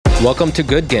Welcome to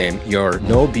Good Game, your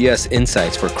no BS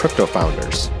insights for crypto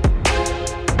founders.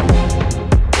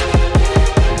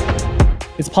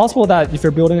 It's possible that if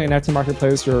you're building an NFT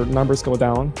marketplace, your numbers go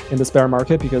down in this bear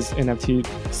market because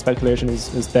NFT speculation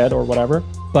is dead or whatever.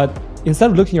 But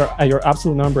instead of looking at your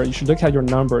absolute number, you should look at your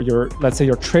number, let's say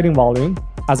your trading volume,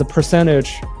 as a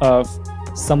percentage of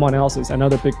someone else's,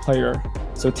 another big player.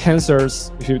 So Tensors,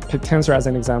 if you pick Tensor as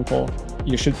an example,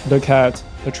 you should look at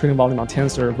the trading volume on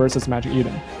Tensor versus Magic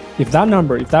Eden. If that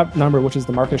number, which is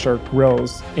the market share,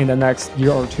 grows in the next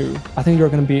year or two, I think you're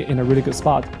going to be in a really good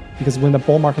spot. Because when the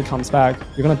bull market comes back,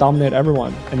 you're going to dominate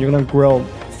everyone and you're going to grow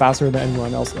faster than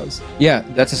anyone else does. Yeah,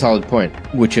 that's a solid point,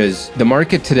 which is the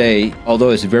market today, although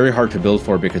it's very hard to build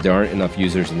for because there aren't enough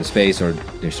users in the space or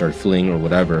they start fleeing or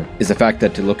whatever, is the fact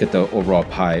that to look at the overall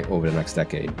pie over the next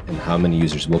decade and how many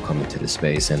users will come into the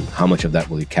space and how much of that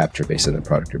will you capture based on the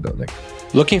product you're building.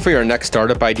 Looking for your next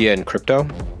startup idea in crypto?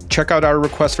 Check out our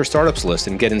request for startups list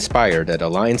and get inspired at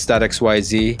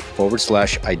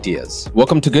alliance.xyz/ideas.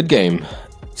 Welcome to Good Game.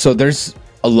 So there's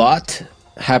a lot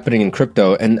happening in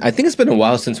crypto, and I think it's been a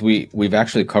while since we've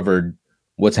actually covered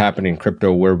what's happening in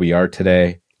crypto, where we are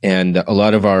today. And a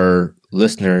lot of our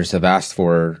listeners have asked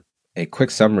for a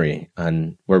quick summary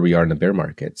on where we are in the bear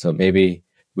market. So maybe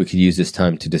we could use this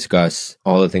time to discuss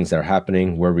all the things that are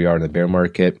happening, where we are in the bear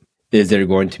market. Is there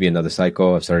going to be another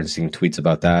cycle? I've started seeing tweets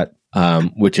about that,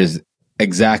 which is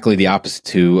exactly the opposite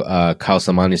to Kyle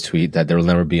Samani's tweet that there will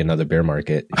never be another bear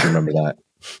market, if you remember that.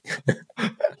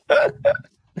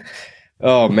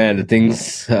 Oh man, the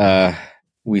things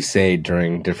we say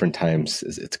during different times,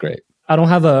 it's great. I don't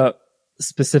have a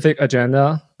specific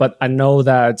agenda, but I know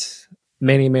that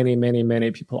many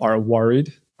people are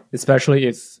worried, especially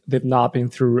if they've not been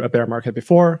through a bear market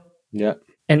before. Yeah.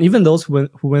 And even those who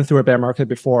went through a bear market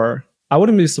before, I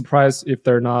wouldn't be surprised if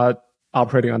they're not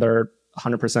operating under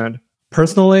 100%.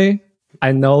 Personally,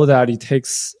 I know that it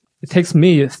takes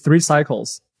me 3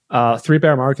 cycles, 3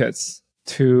 bear markets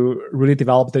to really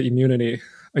develop the immunity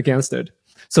against it.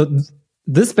 So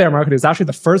this bear market is actually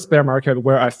the first bear market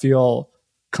where I feel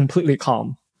completely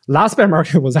calm. Last bear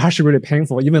market was actually really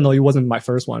painful, even though it wasn't my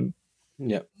first one.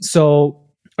 Yeah. So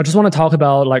I just want to talk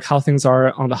about like how things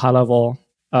are on the high level.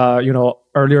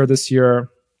 Earlier this year,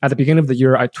 at the beginning of the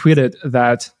year, I tweeted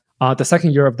that the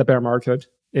second year of the bear market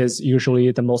is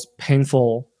usually the most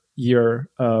painful year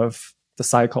of the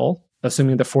cycle,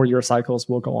 assuming the 4-year cycles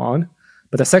will go on.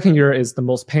 But the second year is the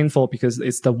most painful because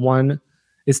it's the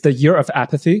year of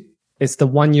apathy. It's the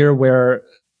one year where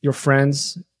your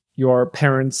friends, your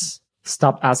parents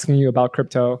stop asking you about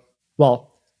crypto.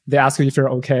 Well, they ask you if you're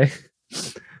okay.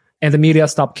 And the media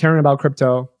stop caring about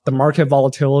crypto. The market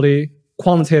volatility,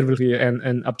 quantitatively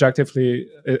and objectively,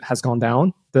 it has gone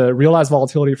down. The realized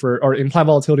volatility or implied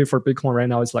volatility for Bitcoin right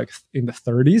now is like in the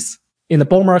 30s. In the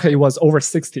bull market, it was over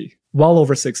 60, well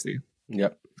over 60.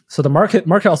 Yep. So the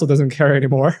market also doesn't care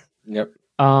anymore. Yep.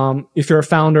 If you're a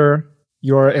founder,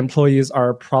 your employees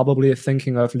are probably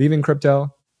thinking of leaving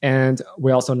crypto. And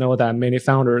we also know that many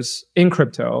founders in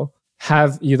crypto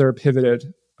have either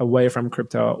pivoted away from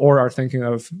crypto or are thinking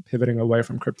of pivoting away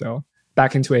from crypto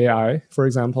back into AI, for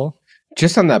example.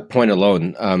 Just on that point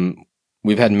alone,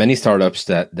 we've had many startups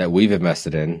that we've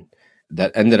invested in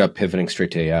that ended up pivoting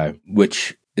straight to AI,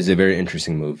 which is a very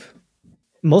interesting move.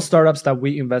 Most startups that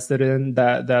we invested in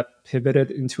that pivoted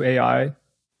into AI,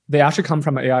 they actually come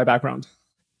from an AI background.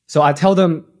 So I tell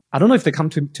them, I don't know if they come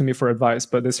to me for advice,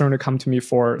 but they certainly come to me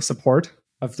for support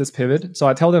of this pivot. So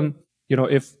I tell them,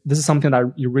 if this is something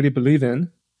that you really believe in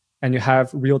and you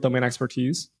have real domain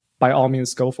expertise, by all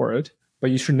means, go for it. But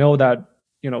you should know that,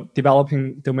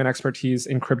 developing domain expertise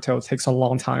in crypto takes a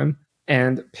long time,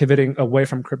 and pivoting away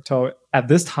from crypto at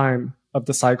this time of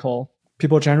the cycle,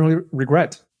 people generally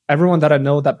regret. Everyone that I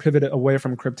know that pivoted away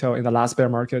from crypto in the last bear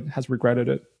market has regretted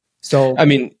it. So, I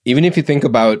mean, even if you think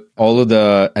about all of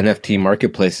the NFT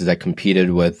marketplaces that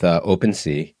competed with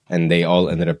OpenSea and they all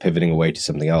ended up pivoting away to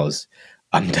something else,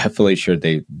 I'm definitely sure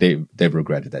they've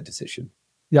regretted that decision.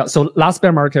 Yeah. So last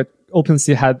bear market,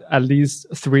 OpenSea had at least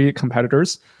 3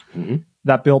 competitors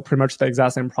that built pretty much the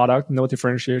exact same product, no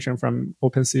differentiation from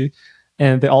OpenSea.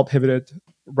 And they all pivoted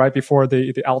right before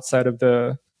the outset of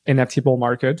the NFT bull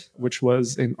market, which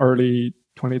was in early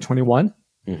 2021.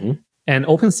 Mm-hmm. And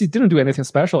OpenSea didn't do anything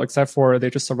special except for they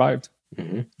just survived.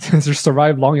 Mm-hmm. They just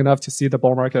survived long enough to see the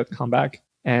bull market come back.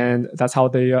 And that's how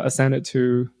they ascended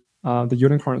to the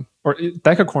unicorn or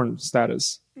decacorn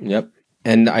status. Yep.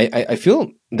 And I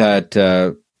feel that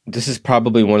this is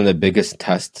probably one of the biggest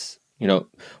tests.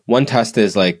 One test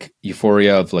is like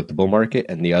euphoria of like the bull market,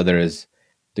 and the other is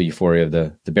the euphoria of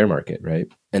the bear market, right?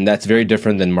 And that's very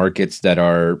different than markets that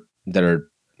are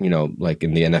like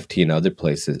in the NFT and other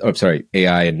places,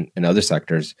 AI and other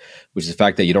sectors, which is the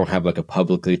fact that you don't have like a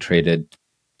publicly traded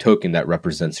token that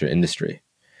represents your industry.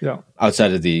 Yeah.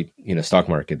 Outside of the, stock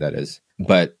market, that is.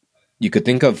 But you could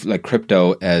think of like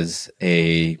crypto as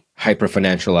a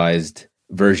hyper-financialized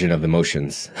version of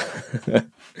emotions.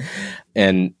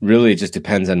 And really it just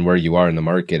depends on where you are in the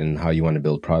market and how you want to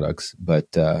build products.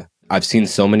 But I've seen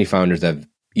so many founders that have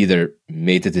either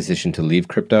made the decision to leave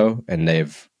crypto and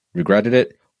they've regretted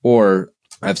it, or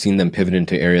I've seen them pivot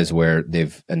into areas where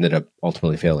they've ended up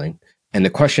ultimately failing. And the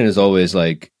question is always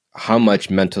like, how much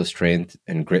mental strength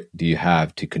and grit do you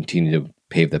have to continue to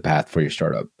pave the path for your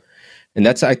startup? And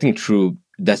that's, I think, true.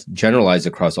 That's generalized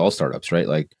across all startups, right?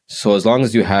 Like, so as long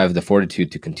as you have the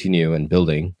fortitude to continue and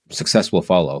building, success will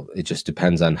follow. It just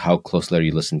depends on how closely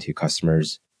you listen to your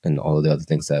customers and all of the other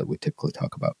things that we typically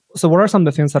talk about. So what are some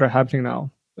of the things that are happening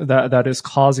now that is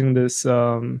causing this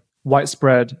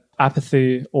widespread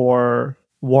apathy or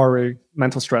worry,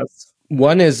 mental stress?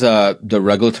 One is the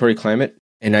regulatory climate.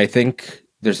 And I think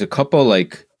there's a couple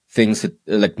like things that,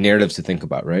 like narratives to think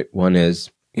about, right? One is,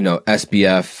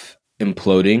 SBF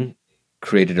imploding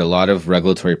created a lot of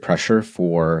regulatory pressure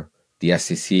for the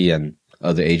SEC and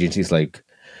other agencies like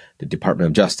the Department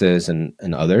of Justice and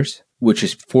others, which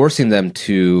is forcing them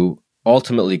to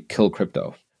ultimately kill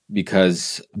crypto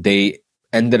because they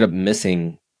ended up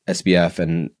missing SBF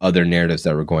and other narratives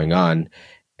that were going on.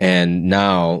 And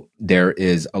now there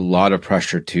is a lot of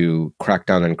pressure to crack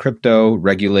down on crypto,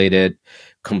 regulate it,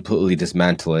 completely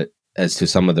dismantle it, as to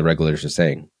some of the regulators are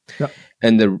saying. Yeah.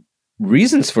 And the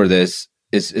reasons for this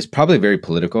is probably very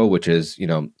political, which is,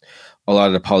 a lot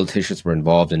of the politicians were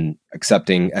involved in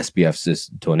accepting SBF's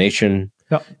donation.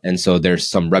 Yeah. And so there's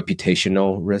some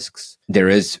reputational risks. There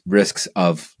is risks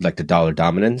of like the dollar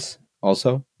dominance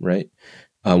also, right?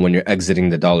 When you're exiting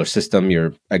the dollar system,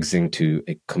 you're exiting to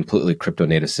a completely crypto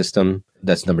native system.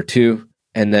 That's number two.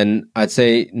 And then I'd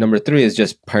say number three is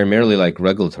just primarily like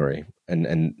regulatory.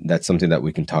 And that's something that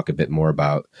we can talk a bit more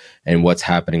about and what's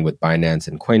happening with Binance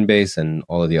and Coinbase and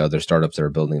all of the other startups that are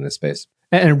building in this space.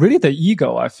 And really the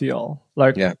ego, I feel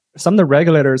like some of the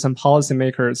regulators and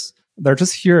policymakers, they're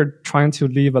just here trying to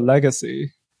leave a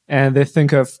legacy. And they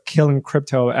think of killing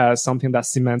crypto as something that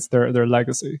cements their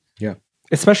legacy. Yeah.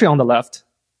 Especially on the left.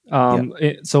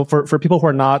 So for people who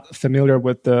are not familiar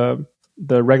with the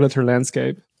regulatory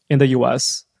landscape in the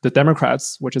US, the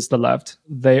Democrats, which is the left,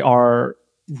 they are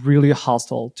really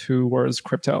hostile towards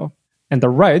crypto. And the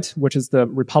right, which is the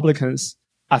Republicans,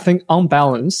 I think on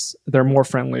balance, they're more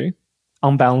friendly.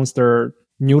 On balance, they're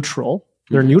neutral.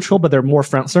 They're neutral, but they're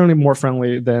certainly more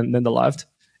friendly than the left.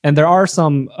 And there are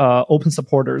some open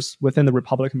supporters within the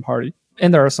Republican Party,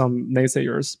 and there are some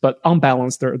naysayers. But on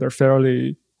balance, they're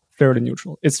fairly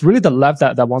neutral. It's really the left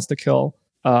that wants to kill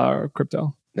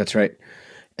crypto. That's right.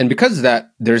 And because of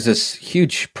that, there's this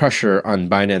huge pressure on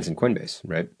Binance and Coinbase,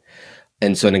 right?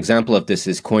 And so an example of this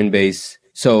is Coinbase.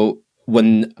 So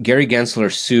when Gary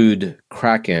Gensler sued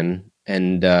Kraken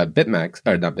and Bitfinex.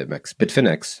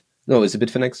 No, is it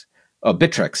Bitfinex? Oh,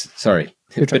 Bittrex. Sorry.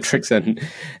 Bittrex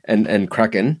and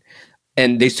Kraken.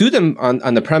 And they sued them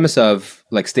on the premise of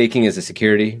like staking as a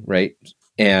security, right?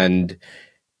 And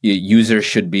users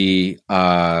should be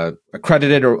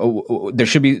accredited or there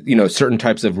should be, certain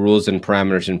types of rules and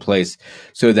parameters in place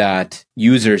so that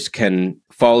users can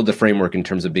follow the framework in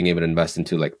terms of being able to invest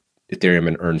into like Ethereum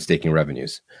and earn staking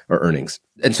revenues or earnings.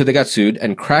 And so they got sued,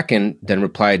 and Kraken then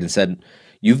replied and said,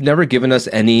 "You've never given us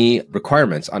any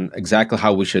requirements on exactly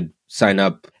how we should sign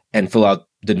up and fill out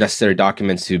the necessary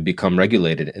documents to become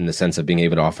regulated in the sense of being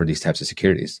able to offer these types of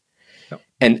securities." Yep.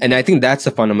 And I think that's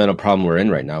the fundamental problem we're in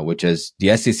right now, which is the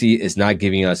SEC is not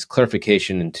giving us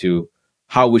clarification into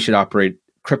how we should operate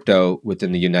crypto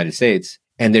within the United States.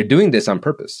 And they're doing this on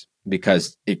purpose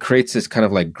because it creates this kind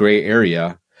of like gray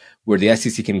area where the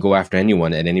SEC can go after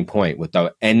anyone at any point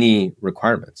without any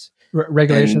requirements.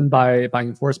 Regulation by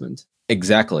enforcement.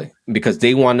 Exactly. Because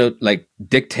they want to like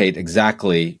dictate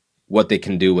exactly what they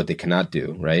can do, what they cannot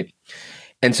do, right?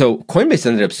 And so Coinbase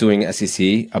ended up suing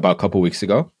SEC about a couple of weeks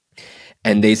ago.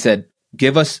 And they said,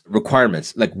 give us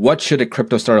requirements. Like, what should a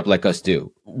crypto startup like us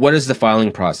do? What is the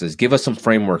filing process? Give us some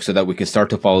framework so that we can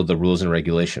start to follow the rules and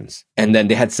regulations. And then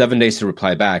they had 7 days to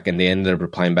reply back. And they ended up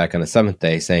replying back on the 7th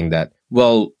day saying that,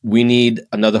 well, we need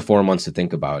another 4 months to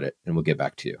think about it and we'll get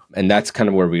back to you. And that's kind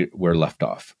of where we're left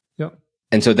off. Yeah.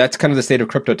 And so that's kind of the state of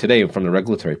crypto today from the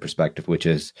regulatory perspective, which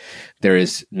is there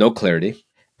is no clarity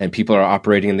and people are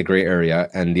operating in the gray area.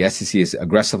 And the SEC is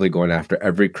aggressively going after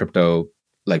every crypto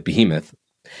like behemoth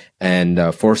and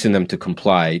forcing them to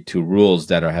comply to rules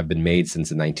that have been made since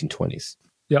the 1920s.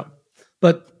 Yeah.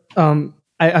 But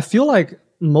I feel like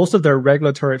most of their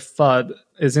regulatory FUD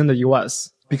is in the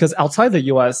US. Because outside the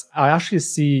US, I actually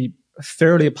see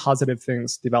fairly positive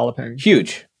things developing.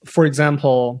 Huge. For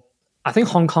example, I think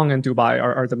Hong Kong and Dubai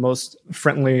are the most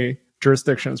friendly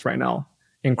jurisdictions right now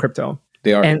in crypto.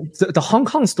 They are. And the Hong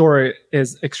Kong story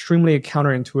is extremely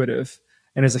counterintuitive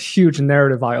and is a huge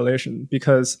narrative violation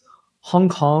because Hong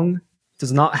Kong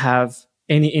does not have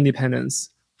any independence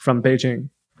from Beijing.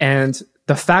 And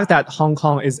the fact that Hong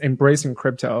Kong is embracing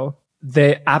crypto,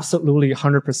 they absolutely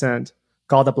 100%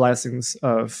 got the blessings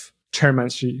of Chairman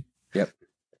Xi. Yep.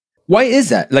 Why is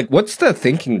that? Like, what's the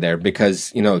thinking there?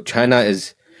 Because, China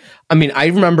is, I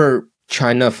remember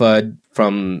China FUD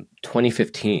from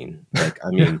 2015.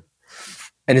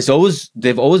 And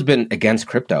they've always been against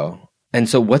crypto. And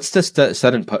so what's the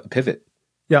sudden pivot?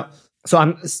 Yeah. So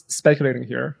I'm speculating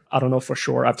here. I don't know for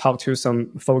sure. I've talked to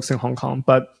some folks in Hong Kong.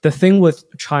 But the thing with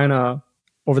China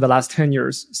over the last 10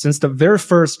 years, since the very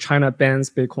first China bans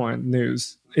Bitcoin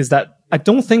news, is that I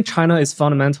don't think China is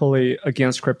fundamentally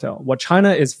against crypto. What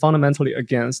China is fundamentally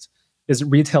against is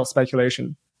retail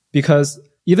speculation. Because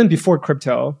even before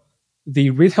crypto,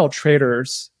 the retail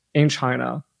traders in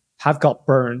China have got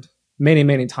burned many,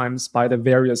 many times by the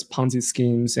various Ponzi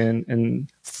schemes and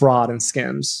fraud and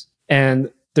scams.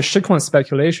 And the shitcoin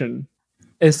speculation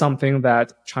is something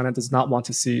that China does not want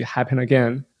to see happen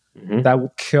again. Mm-hmm. That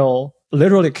would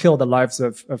literally kill the lives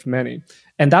of many.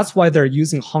 And that's why they're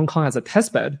using Hong Kong as a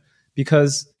testbed,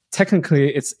 because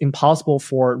technically it's impossible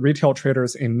for retail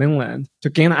traders in mainland to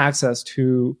gain access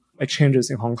to exchanges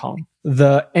in Hong Kong.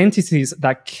 The entities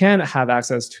that can have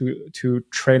access to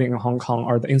trading in Hong Kong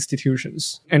are the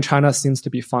institutions, and China seems to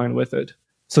be fine with it.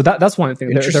 So that's one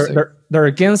thing. They're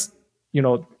against,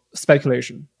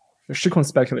 speculation, shitcoin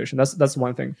speculation. That's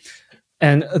one thing,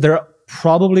 and they're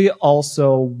probably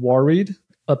also worried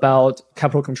about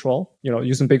capital control.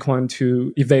 Using Bitcoin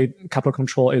to evade capital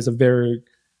control is a very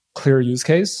clear use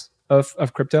case of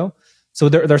crypto. So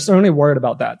they're certainly worried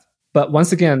about that. But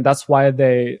once again, that's why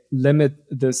they limit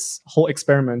this whole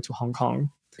experiment to Hong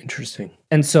Kong. Interesting.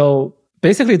 And so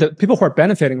basically the people who are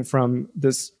benefiting from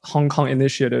this Hong Kong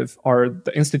initiative are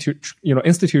the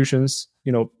institutions,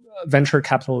 venture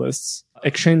capitalists,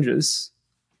 exchanges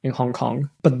in Hong Kong,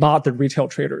 but not the retail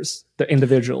traders, the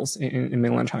individuals in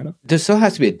mainland China. There still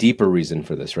has to be a deeper reason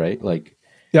for this, right?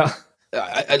 Yeah.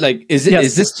 Is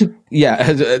this too?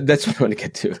 Yeah, that's what I want to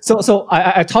get to. So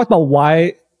I talked about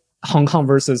why Hong Kong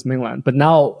versus mainland, but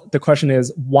now the question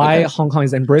is why Hong Kong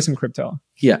is embracing crypto.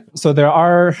 Yeah. So there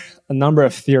are a number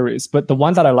of theories, but the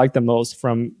one that I like the most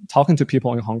from talking to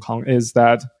people in Hong Kong is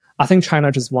that I think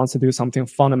China just wants to do something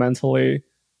fundamentally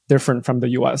different from the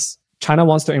US. China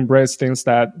wants to embrace things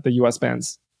that the US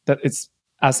bans. That it's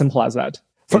as simple as that.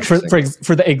 For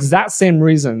the exact same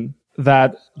reason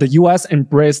that the US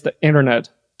embraced the internet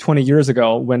 20 years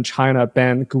ago when China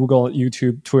banned Google,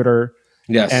 YouTube, Twitter,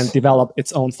 and developed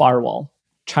its own firewall.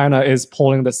 China is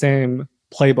pulling the same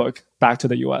playbook back to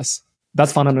the US.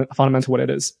 That's fundamental what it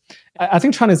is. I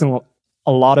think China is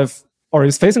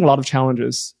is facing a lot of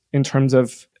challenges in terms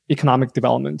of economic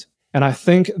development. And I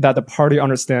think that the party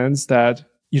understands that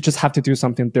you just have to do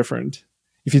something different.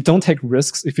 If you don't take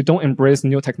risks, if you don't embrace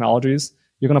new technologies,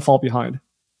 you're going to fall behind.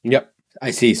 Yep,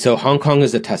 I see. So Hong Kong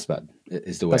is a test bed,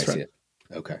 is the way I see it.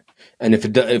 Okay. And if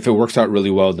it works out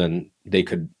really well, then they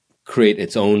could create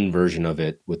its own version of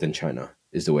it within China,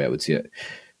 is the way I would see it.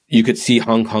 You could see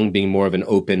Hong Kong being more of an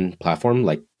open platform,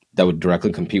 like that would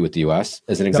directly compete with the US,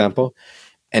 as an example.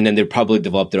 And then they'd probably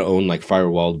develop their own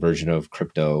firewall version of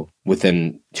crypto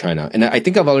within China. And I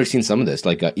think I've already seen some of this.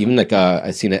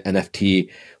 I've seen an NFT.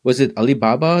 Was it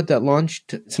Alibaba that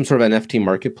launched some sort of NFT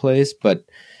marketplace? But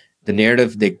the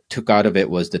narrative they took out of it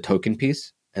was the token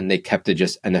piece, and they kept it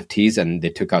just NFTs, and they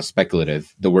took out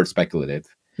the word speculative.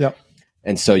 Yep.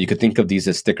 And so you could think of these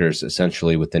as stickers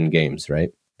essentially within games,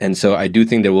 right? And so I do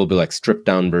think there will be stripped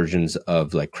down versions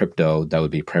of crypto that would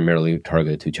be primarily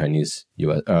targeted to Chinese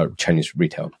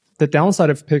retail. The downside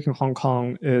of picking Hong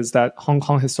Kong is that Hong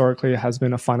Kong historically has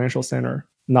been a financial center,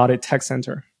 not a tech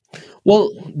center.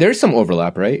 Well, there's some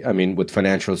overlap, right? I mean, with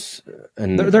financials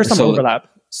and there's some overlap.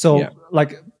 So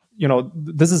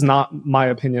this is not my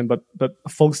opinion, but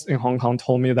folks in Hong Kong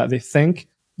told me that they think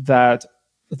that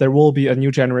there will be a new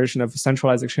generation of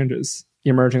centralized exchanges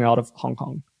emerging out of Hong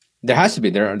Kong. There has to be.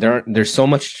 There's so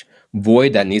much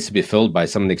void that needs to be filled by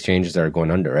some of the exchanges that are going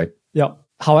under, right? Yeah.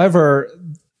 However,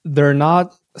 they're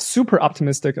not super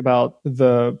optimistic about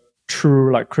the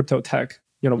true crypto tech,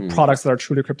 products that are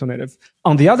truly crypto native.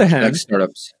 On the other hand,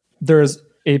 startups. There's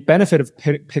a benefit of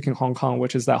picking Hong Kong,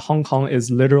 which is that Hong Kong is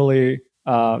literally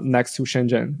next to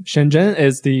Shenzhen. Shenzhen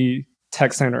is the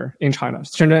tech center in China.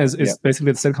 Shenzhen is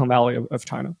basically the Silicon Valley of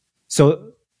China.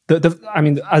 So I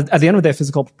mean, at the end of the day,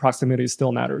 physical proximity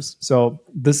still matters. So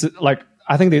this is like,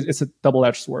 I think it's a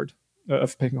double-edged sword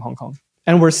of picking Hong Kong.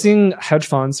 And we're seeing hedge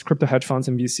funds, crypto hedge funds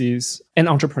and VCs and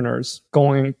entrepreneurs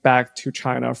going back to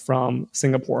China from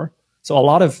Singapore. So a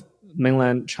lot of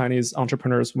mainland Chinese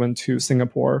entrepreneurs went to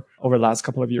Singapore over the last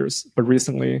couple of years, but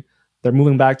recently they're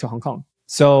moving back to Hong Kong.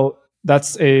 So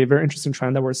that's a very interesting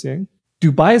trend that we're seeing.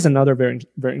 Dubai is another very,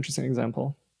 very interesting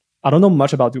example. I don't know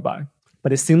much about Dubai,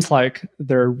 but it seems like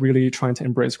they're really trying to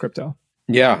embrace crypto.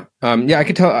 Yeah. I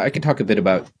could talk a bit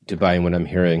about Dubai and what I'm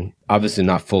hearing. Obviously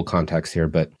not full context here,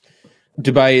 but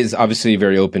Dubai is obviously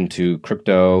very open to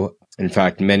crypto. In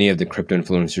fact, many of the crypto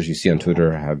influencers you see on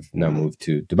Twitter have now moved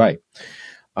to Dubai,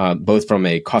 both from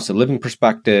a cost of living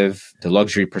perspective, the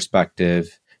luxury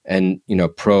perspective, and,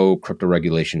 pro crypto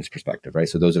regulations perspective, right?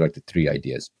 So those are like the three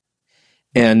ideas.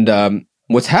 And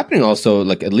what's happening also,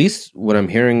 like at least what I'm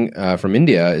hearing from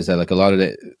India is that like a lot of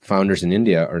the founders in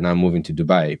India are now moving to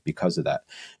Dubai because of that.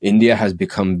 India has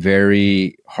become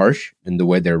very harsh in the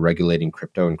way they're regulating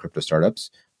crypto and crypto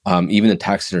startups. Even the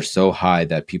taxes are so high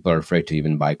that people are afraid to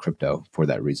even buy crypto for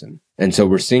that reason. And so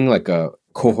we're seeing like a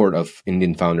cohort of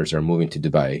Indian founders are moving to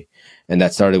Dubai, and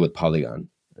that started with Polygon.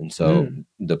 And so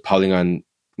the Polygon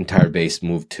entire base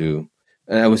moved to,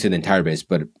 and I would say the entire base,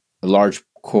 but a large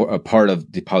a part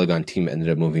of the Polygon team ended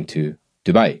up moving to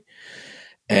Dubai.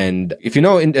 And if you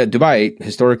know, in Dubai,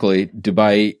 historically,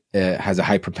 Dubai has a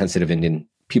high propensity of Indian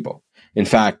people. In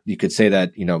fact, you could say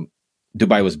that,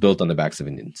 Dubai was built on the backs of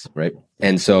Indians, right?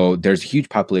 And so there's a huge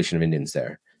population of Indians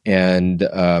there. And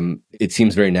it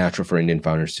seems very natural for Indian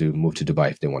founders to move to Dubai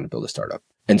if they want to build a startup.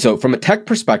 And so from a tech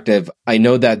perspective, I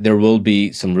know that there will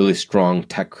be some really strong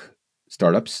tech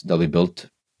startups that will be built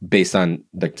based on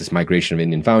like this migration of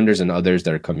Indian founders and others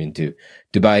that are coming to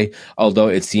Dubai, although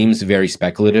it seems very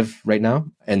speculative right now.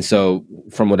 And so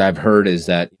from what I've heard is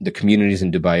that the communities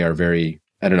in Dubai are very,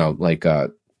 I don't know, like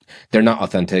they're not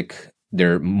authentic.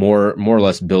 They're more or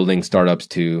less building startups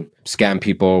to scam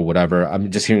people or whatever. I'm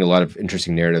just hearing a lot of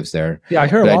interesting narratives there. Yeah, I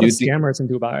hear a lot of scammers in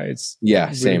Dubai. It's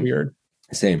really same. Weird.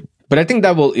 Same. But I think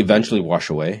that will eventually wash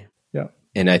away. Yeah.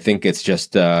 And I think it's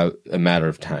just a matter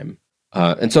of time.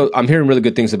 And so I'm hearing really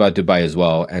good things about Dubai as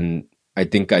well. And I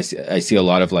think I see a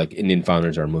lot of like Indian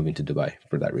founders are moving to Dubai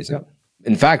for that reason. Yeah.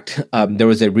 In fact, there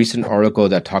was a recent article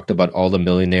that talked about all the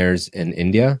millionaires in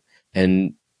India.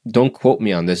 And don't quote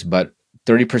me on this, but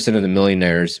 30% of the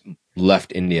millionaires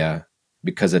left India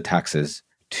because of taxes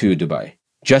to Dubai.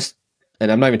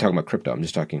 And I'm not even talking about crypto. I'm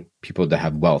just talking people that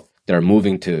have wealth that are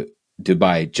moving to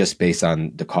Dubai just based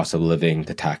on the cost of living,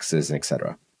 the taxes, et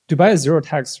cetera. Dubai is zero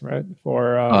tax, right?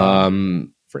 For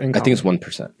income. I think it's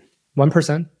 1%.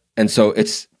 1%? And so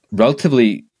it's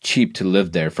relatively cheap to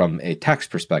live there from a tax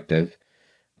perspective.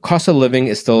 Cost of living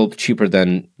is still cheaper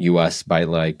than US by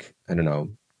like, I don't know,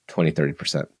 20,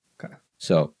 30%. Okay.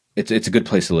 So it's a good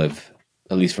place to live,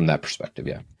 at least from that perspective,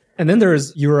 yeah. And then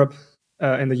there's Europe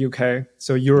and the UK.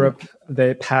 So Europe,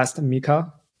 they passed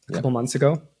MiCA a couple months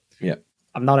ago. Yeah.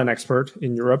 I'm not an expert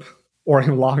in Europe or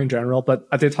in law in general, but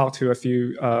I did talk to a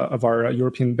few of our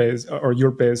European-based or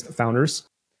Europe-based founders.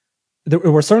 They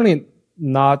were certainly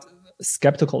not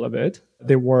skeptical of it.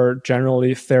 They were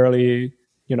generally fairly,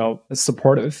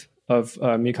 supportive of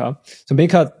MiCA. So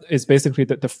MiCA is basically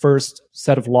the first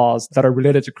set of laws that are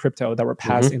related to crypto that were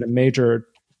passed in a major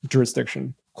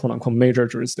jurisdiction, quote unquote, major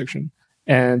jurisdiction.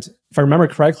 And if I remember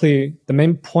correctly, the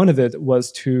main point of it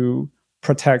was to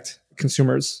protect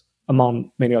consumers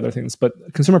among many other things, but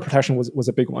consumer protection was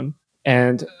a big one.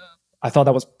 And I thought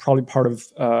that was probably part of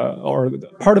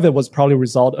it was probably a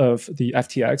result of the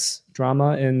FTX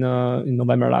drama in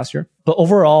November last year. But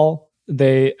overall,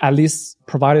 they at least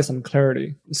provided some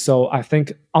clarity. So I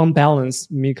think on balance,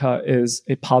 MiCA is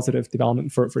a positive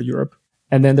development for Europe.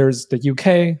 And then there's the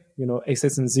UK,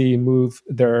 A16Z moved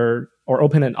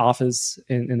opened an office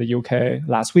in the UK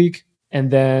last week.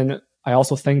 And then I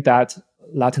also think that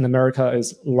Latin America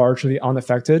is largely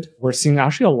unaffected. We're seeing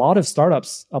actually a lot of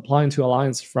startups applying to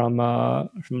Alliance from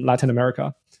Latin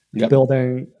America,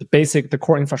 building the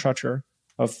core infrastructure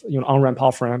of on-ramp,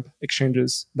 off-ramp,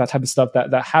 exchanges, that type of stuff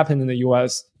that happened in the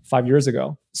US 5 years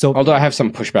ago. So, although I have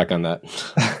some pushback on that.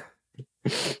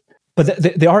 But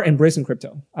they are embracing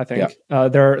crypto, I think. Yeah.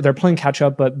 They're playing catch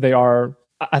up, but they are.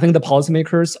 I think the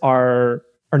policymakers are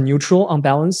neutral on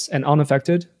balance and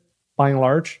unaffected by and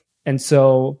large. And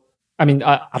so, I mean,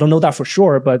 I don't know that for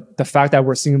sure, but the fact that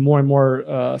we're seeing more and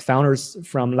more founders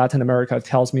from Latin America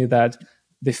tells me that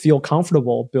they feel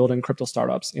comfortable building crypto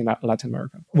startups in Latin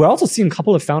America. We're also seeing a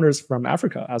couple of founders from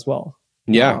Africa as well.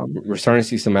 Yeah, we're starting to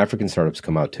see some African startups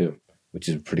come out too, which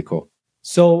is pretty cool.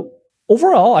 So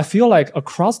overall, I feel like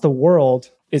across the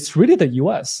world, it's really the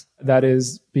US that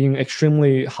is being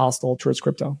extremely hostile towards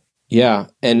crypto. Yeah.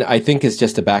 And I think it's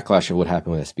just a backlash of what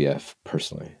happened with SBF,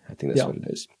 personally. I think that's what it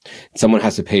is. Someone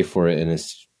has to pay for it, and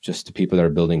it's just the people that are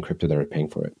building crypto that are paying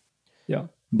for it. Yeah.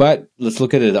 But let's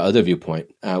look at it the other viewpoint,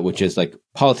 which is like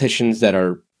politicians that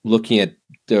are looking at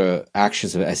the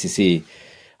actions of SEC.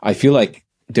 I feel like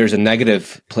there's a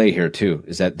negative play here too,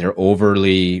 is that they're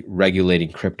overly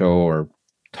regulating crypto or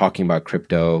talking about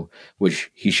crypto,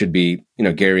 which he should be,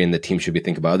 Gary and the team should be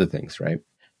thinking about other things, right?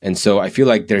 And so I feel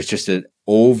like there's just an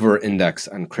over index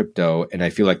on crypto, and I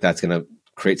feel like that's going to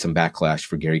create some backlash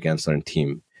for Gary Gensler and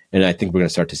team. And I think we're going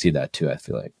to start to see that too, I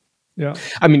feel like. Yeah.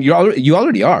 I mean, you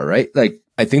already are, right? Like,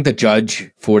 I think the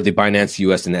judge for the Binance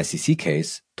US and SEC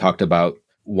case talked about,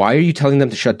 why are you telling them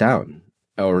to shut down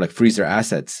or like freeze their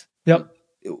assets? Yep.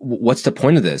 What's the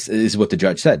point of this, is what the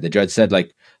judge said. The judge said,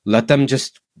 like, let them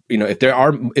just,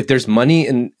 if there's money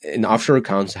in offshore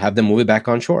accounts, have them move it back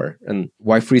onshore. And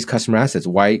why freeze customer assets?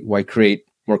 Why create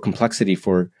more complexity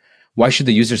why should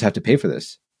the users have to pay for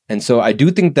this? And so I do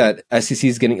think that SEC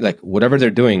is getting, like, whatever they're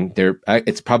doing,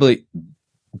 it's probably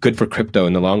good for crypto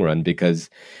in the long run, because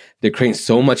they're creating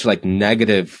so much like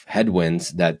negative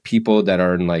headwinds that people that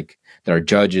are that are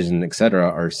judges and et cetera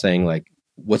are saying, like,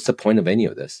 what's the point of any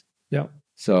of this? Yeah.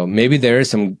 So maybe there is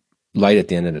some light at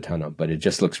the end of the tunnel, but it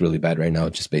just looks really bad right now,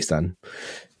 just based on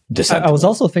dissent. I was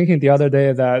also thinking the other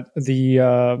day that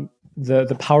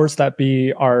the powers that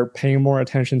be are paying more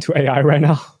attention to AI right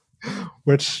now,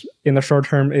 which in the short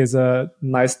term is a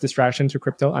nice distraction to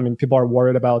crypto. I mean, people are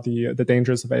worried about the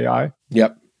dangers of AI.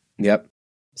 Yep.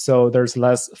 So there's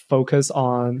less focus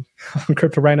on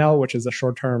crypto right now, which is a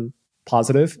short-term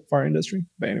positive for our industry.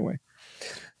 But anyway.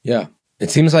 Yeah. It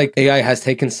seems like AI has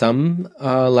taken some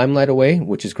limelight away,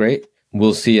 which is great.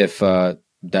 We'll see if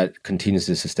that continues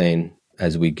to sustain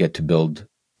as we get to build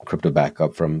crypto back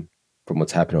up from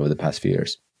what's happened over the past few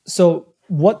years. So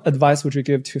what advice would you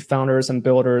give to founders and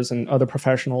builders and other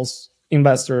professionals,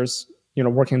 investors,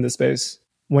 working in this space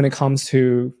when it comes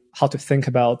to how to think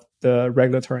about the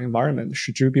regulatory environment?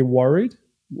 Should you be worried?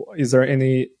 Is there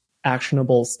any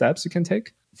actionable steps you can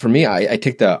take? For me, I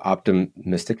take the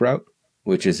optimistic route,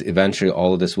 which is eventually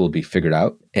all of this will be figured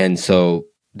out. And so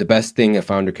the best thing a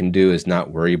founder can do is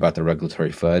not worry about the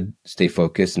regulatory FUD, stay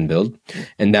focused and build.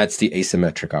 And that's the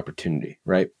asymmetric opportunity,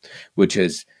 right? Which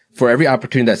is, for every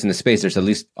opportunity that's in the space, there's at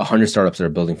least 100 startups that are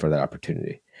building for that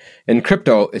opportunity. In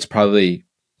crypto, it's probably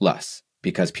less,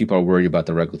 because people are worried about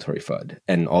the regulatory FUD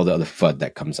and all the other FUD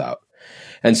that comes out.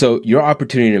 And so your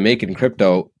opportunity to make it in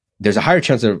crypto, there's a higher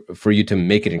chance for you to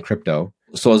make it in crypto.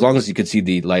 So as long as you could see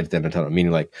the light at the end of the tunnel,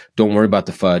 meaning like, don't worry about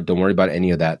the FUD, don't worry about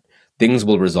any of that. Things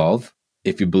will resolve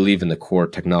if you believe in the core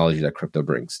technology that crypto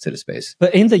brings to the space.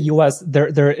 But in the US,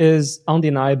 there is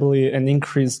undeniably an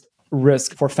increased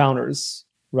risk for founders,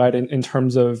 right? In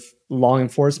terms of law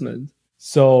enforcement.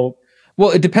 So, well,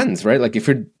 it depends, right? Like if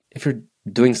you're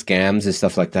doing scams and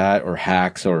stuff like that, or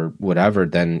hacks or whatever,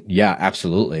 then yeah,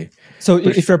 absolutely. So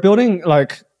if you're building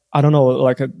like, I don't know,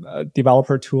 like a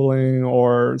developer tooling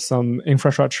or some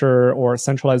infrastructure or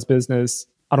centralized business,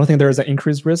 I don't think there is an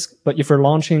increased risk. But if you're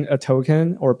launching a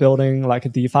token or building like a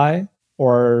DeFi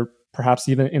or perhaps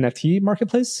even NFT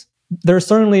marketplace, there's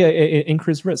certainly an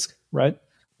increased risk, right?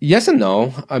 Yes and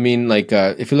no. I mean, like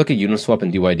if you look at Uniswap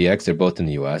and DYDX, they're both in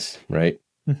the US, right?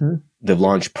 Mm-hmm. They've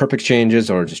launched perp exchanges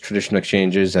or just traditional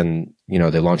exchanges, and they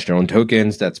launched their own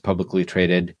tokens that's publicly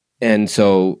traded. And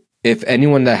so if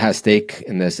anyone that has stake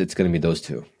in this, it's going to be those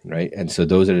two, right? And so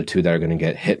those are the two that are going to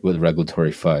get hit with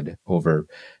regulatory FUD over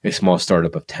a small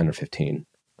startup of 10 or 15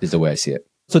 is the way I see it.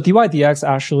 So DYDX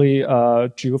actually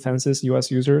geofences US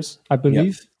users, I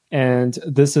believe. Yep. And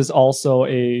this is also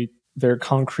a very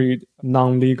concrete,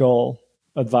 non-legal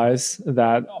advice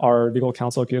that our legal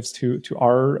counsel gives to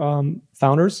our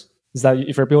founders, is that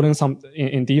if you're building something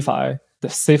in DeFi, the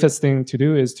safest thing to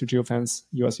do is to geofence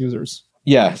US users.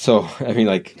 Yeah. So, I mean,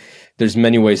 like, there's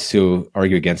many ways to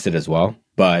argue against it as well,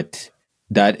 but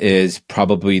that is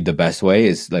probably the best way,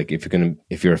 is like,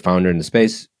 if you're a founder in the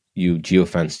space, you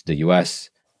geofence the US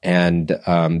and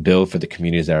build for the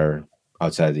communities that are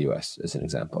outside of the US, as an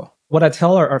example. What I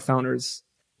tell our founders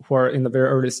who are in the very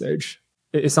early stage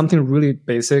is something really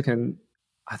basic and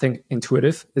I think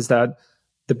intuitive, is that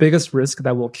the biggest risk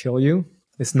that will kill you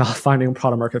is not finding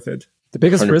product market fit. The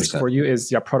biggest 100%. Risk for you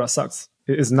is your product sucks.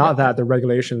 It is not that the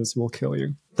regulations will kill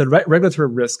you. The regulatory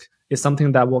risk is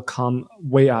something that will come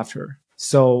way after.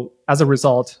 So as a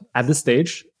result, at this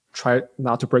stage, try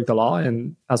not to break the law.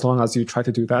 And as long as you try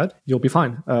to do that, you'll be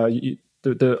fine.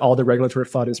 All the regulatory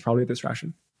FUD is probably a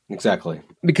distraction. Exactly.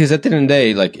 Because at the end of the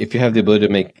day, like if you have the ability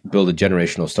to build a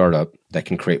generational startup that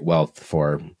can create wealth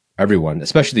for everyone,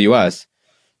 especially the US,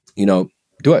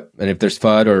 do it. And if there's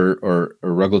FUD or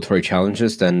regulatory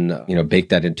challenges, then, bake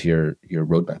that into your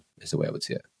roadmap is the way I would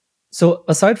see it. So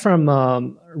aside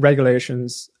from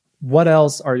regulations, what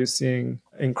else are you seeing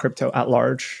in crypto at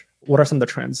large? What are some of the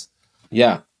trends?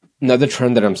 Yeah. Another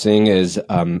trend that I'm seeing is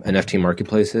NFT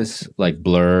marketplaces like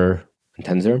Blur and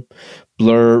Tensor.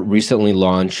 Blur recently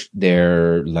launched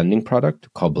their lending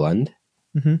product called Blend.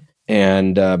 Mm-hmm.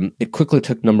 And it quickly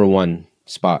took number one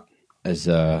spot as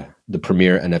the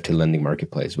premier NFT lending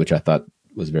marketplace, which I thought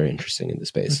was very interesting in the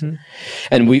space. Mm-hmm.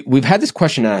 And we've had this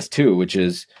question asked too, which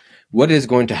is, what is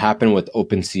going to happen with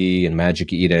OpenSea and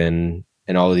Magic Eden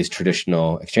and all of these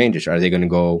traditional exchanges? Is it going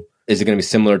to be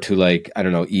similar to like, I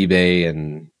don't know, eBay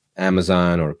and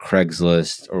Amazon or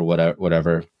Craigslist or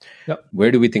whatever? Yep.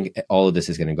 Where do we think all of this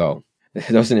is going to go?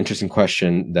 That was an interesting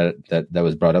question that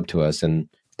was brought up to us, and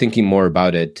thinking more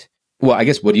about it. Well, I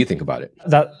guess, what do you think about it?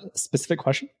 That specific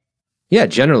question? Yeah,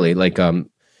 generally, like,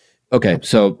 okay,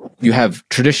 so you have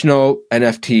traditional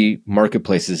NFT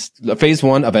marketplaces. The phase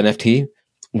one of NFT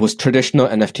was traditional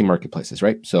NFT marketplaces,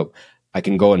 right? So I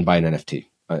can go and buy an NFT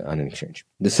on an exchange.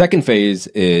 The second phase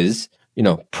is,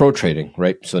 pro trading,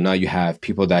 right? So now you have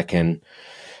people that can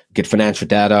get financial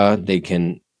data, they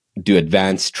can do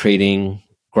advanced trading,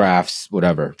 graphs,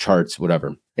 whatever, charts,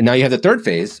 whatever. And now you have the third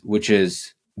phase, which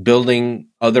is building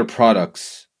other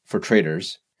products for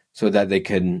traders so that they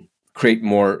can create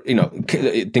more,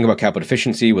 think about capital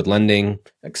efficiency with lending,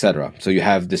 etc. So you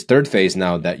have this third phase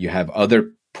now that you have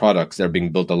other products that are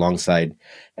being built alongside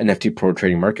NFT pro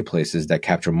trading marketplaces that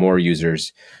capture more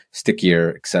users,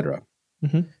 stickier, etc.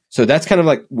 Mm-hmm. So that's kind of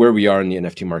like where we are in the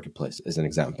NFT marketplace as an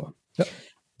example. Yep.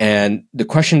 And the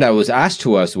question that was asked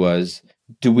to us was,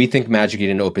 do we think Magic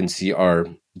Eden and OpenSea are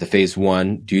the phase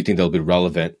one? Do you think they'll be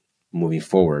relevant moving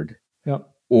forward? Yep.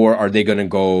 Or are they going to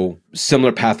go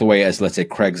similar pathway as, let's say,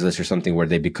 Craigslist or something where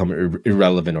they become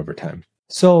irrelevant over time?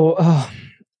 So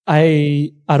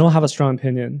I don't have a strong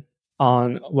opinion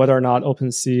on whether or not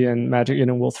OpenSea and Magic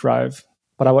Eden will thrive.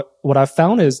 But what I've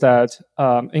found is that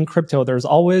in crypto, there's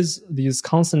always these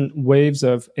constant waves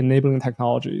of enabling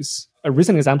technologies. A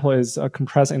recent example is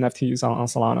compressed NFTs on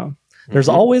Solana. There's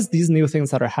always these new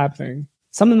things that are happening.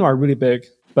 Some of them are really big,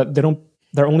 but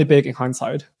they're only big in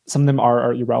hindsight. Some of them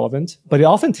are irrelevant. But it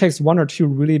often takes one or two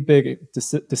really big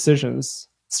decisions,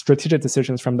 strategic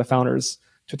decisions from the founders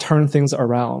to turn things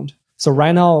around. So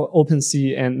right now,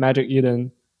 OpenSea and Magic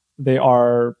Eden, they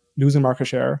are losing market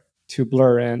share to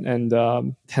Blur and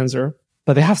Tensor.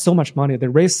 But they have so much money. They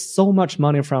raised so much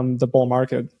money from the bull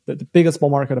market, the biggest bull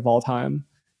market of all time.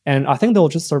 And I think they'll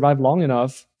just survive long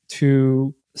enough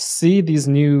to see these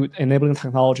new enabling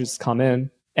technologies come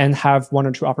in and have one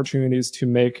or two opportunities to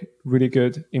make really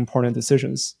good, important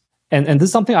decisions. And this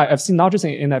is something I've seen not just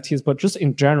in NFTs, but just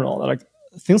in general. Like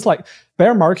things like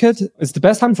bear market is the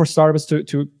best time for startups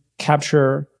to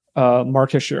capture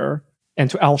market share and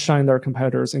to outshine their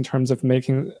competitors in terms of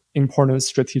making important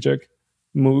strategic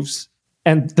moves.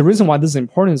 And the reason why this is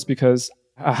important is because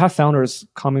I have founders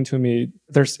coming to me,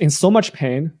 they're in so much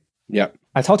pain. Yep.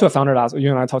 I talked to a founder last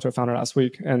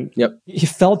week, and he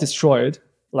felt destroyed,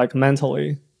 like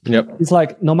mentally. Yep. He's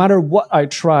like, no matter what I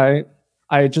try,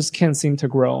 I just can't seem to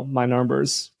grow my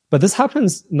numbers. But this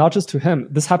happens not just to him.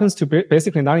 This happens to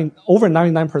basically over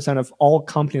 99% of all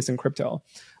companies in crypto.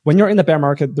 When you're in the bear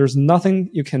market, there's nothing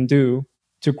you can do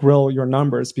to grow your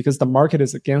numbers because the market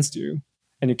is against you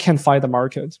and you can't fight the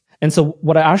market. And so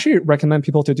what I actually recommend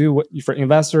people to do for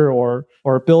investor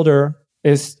or builder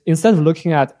is instead of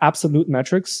looking at absolute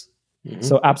metrics,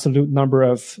 so absolute number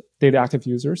of daily active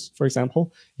users, for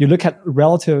example, you look at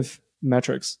relative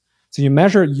metrics. So you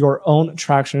measure your own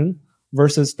traction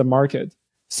versus the market.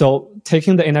 So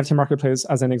taking the NFT marketplace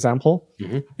as an example,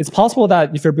 it's possible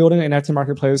that if you're building an NFT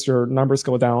marketplace, your numbers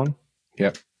go down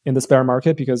in this bear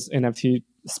market because NFT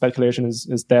speculation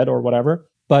is dead or whatever.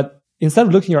 But instead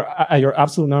of looking at your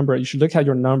absolute number, you should look at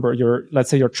your number,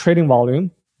 let's say your trading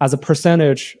volume as a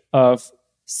percentage of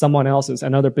someone else's,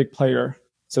 another big player.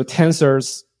 So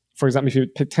Tensor's, for example, if you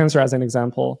pick Tensor as an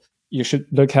example, you should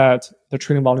look at the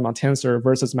trading volume on Tensor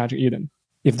versus Magic Eden.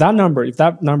 If that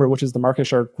number, which is the market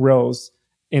share, grows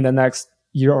in the next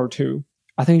year or two,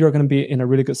 I think you're going to be in a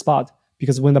really good spot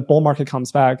because when the bull market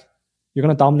comes back, you're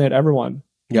going to dominate everyone.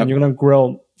 And you're going to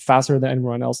grow faster than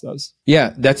anyone else does.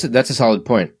 Yeah, that's a solid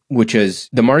point, which is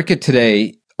the market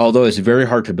today, although it's very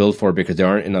hard to build for because there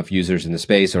aren't enough users in the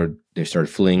space or they start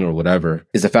fleeing or whatever,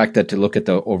 is the fact that to look at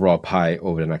the overall pie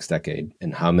over the next decade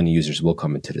and how many users will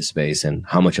come into the space and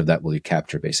how much of that will you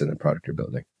capture based on the product you're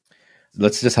building.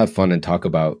 let's just have fun and talk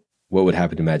about what would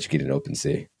happen to Magic Eden and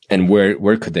OpenSea and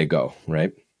where could they go,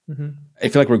 right? Mm-hmm. I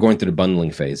feel like we're going through the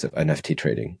bundling phase of NFT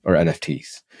trading or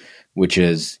NFTs, which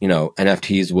is,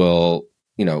 NFTs will,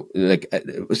 like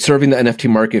serving the NFT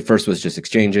market first was just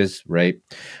exchanges, right?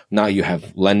 Now you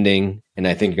have lending, and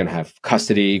I think you're going to have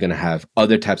custody, you're going to have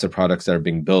other types of products that are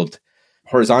being built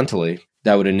horizontally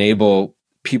that would enable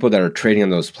people that are trading on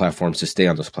those platforms to stay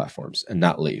on those platforms and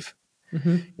not leave.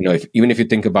 Mm-hmm. Even if you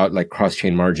think about like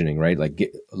cross-chain margining, right?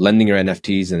 Like lending your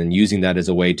NFTs and then using that as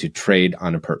a way to trade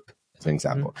on a perp, as an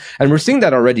example. Mm-hmm. And we're seeing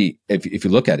that already. If you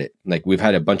look at it, like we've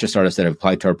had a bunch of startups that have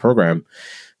applied to our program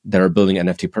that are building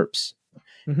NFT perps.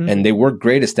 Mm-hmm. And they work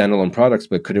great as standalone products,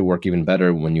 but could it work even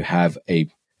better when you have a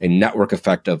network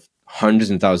effect of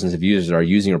hundreds and thousands of users that are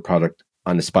using your product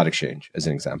on the spot exchange, as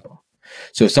an example?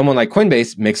 So someone like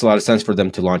Coinbase makes a lot of sense for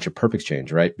them to launch a perp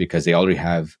exchange, right? Because they already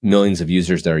have millions of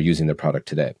users that are using their product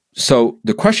today. So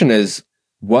the question is,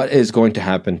 what is going to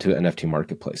happen to NFT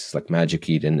marketplaces like Magic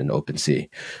Eden and OpenSea?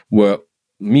 Well,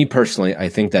 me personally, I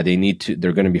think that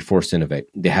they're going to be forced to innovate.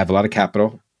 They have a lot of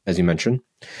capital, as you mentioned,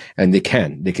 and they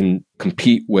can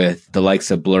compete with the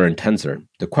likes of Blur and Tensor.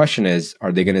 The question is,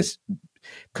 are they going to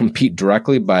compete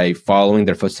directly by following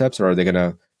their footsteps, or are they going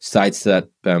to sidestep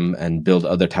them and build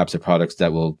other types of products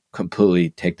that will completely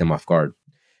take them off guard?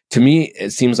 To me, it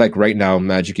seems like right now,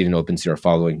 Magic Eden and OpenSea are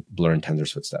following Blur and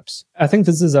Tensor's footsteps. I think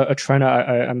this is a trend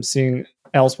I'm seeing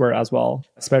elsewhere as well,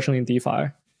 especially in DeFi.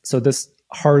 So this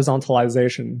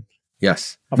horizontalization.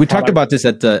 Yes, we talked about this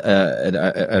at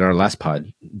our last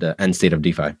pod, the end state of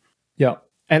DeFi. Yeah,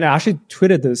 and I actually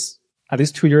tweeted this at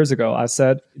least 2 years ago. I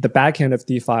said the backend of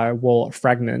DeFi will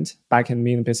fragment. Backend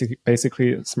meaning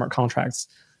basically smart contracts.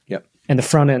 Yep. And the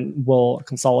front end will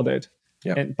consolidate.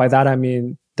 Yep. And by that I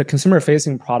mean the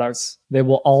consumer-facing products, they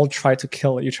will all try to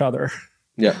kill each other.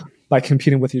 Yeah. By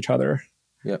competing with each other.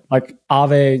 Yeah. Like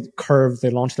Aave, Curve, they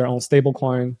launched their own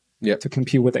stablecoin to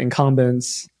compete with the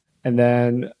incumbents. And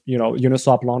then,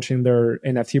 Uniswap launching their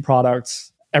NFT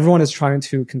products. Everyone is trying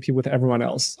to compete with everyone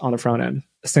else on the front end.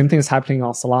 The same thing is happening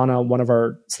on Solana. One of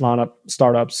our Solana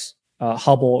startups,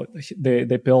 Hubble, they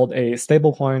built a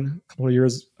stablecoin a couple of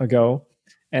years ago.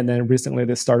 And then recently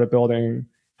they started building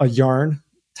a Yarn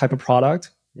type of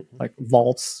product, like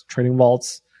vaults, trading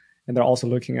vaults. And they're also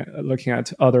looking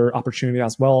at other opportunities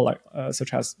as well, like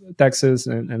such as DEXs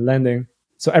and lending.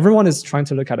 So everyone is trying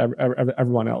to look at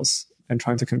everyone else and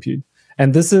trying to compete.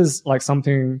 And this is like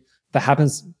something that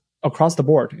happens across the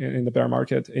board in the bear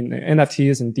market, in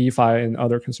NFTs and DeFi and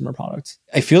other consumer products.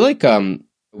 I feel like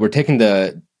we're taking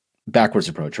the backwards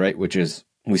approach, right? Which is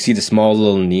we see the small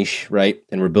little niche, right?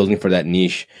 And we're building for that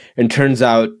niche. And turns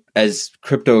out as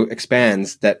crypto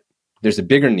expands that there's a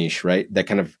bigger niche, right? That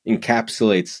kind of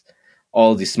encapsulates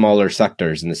all these smaller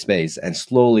sectors in the space. And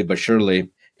slowly but surely,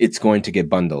 it's going to get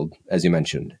bundled, as you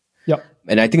mentioned. Yep.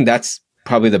 And I think that's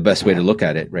probably the best way to look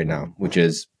at it right now, which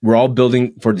is we're all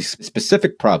building for this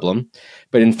specific problem,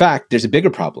 but in fact, there's a bigger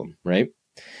problem, right?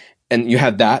 And you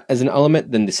have that as an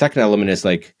element. Then the second element is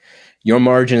like, your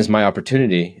margin is my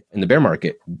opportunity in the bear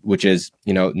market, which is,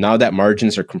 now that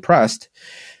margins are compressed,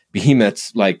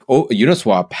 behemoths like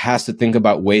Uniswap has to think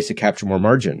about ways to capture more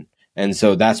margin. And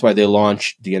so that's why they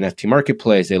launched the NFT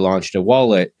marketplace. They launched a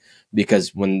wallet,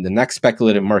 because when the next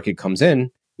speculative market comes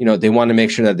in, they want to make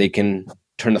sure that they can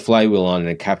turn the flywheel on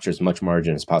and capture as much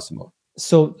margin as possible.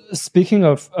 So speaking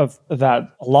of that,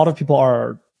 a lot of people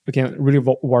are, again, really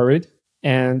worried.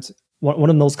 And one of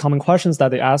the most common questions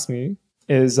that they ask me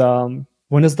is,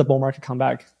 when does the bull market come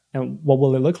back? And what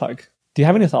will it look like? Do you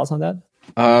have any thoughts on that?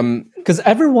 Because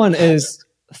everyone is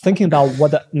thinking about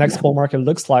what the next bull market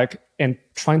looks like and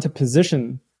trying to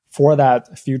position for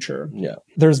that future. Yeah.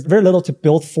 There's very little to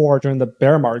build for during the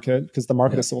bear market because the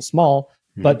market is so small.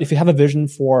 Mm-hmm. But if you have a vision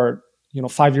for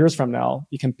 5 years from now,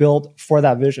 you can build for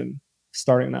that vision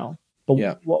starting now.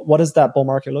 But what does that bull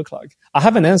market look like? I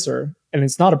have an answer, and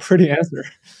it's not a pretty answer.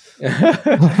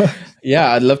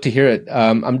 Yeah, I'd love to hear it.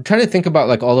 I'm trying to think about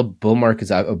like all the bull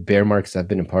markets, bear markets I've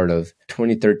been a part of.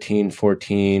 2013,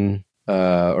 14,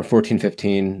 or 14,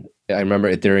 15. I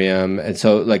remember Ethereum. And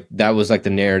so like that was like the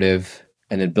narrative,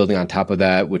 and then building on top of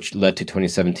that, which led to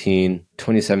 2017.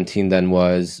 2017 then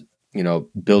was,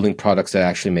 building products that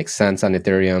actually make sense on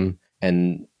Ethereum.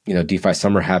 And, DeFi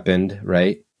summer happened,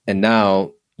 right? And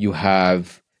now you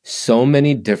have so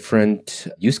many different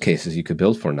use cases you could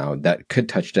build for now that could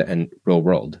touch the real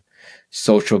world.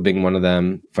 Social being one of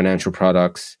them, financial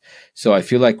products. So I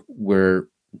feel like we're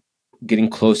getting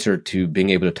closer to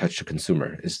being able to touch the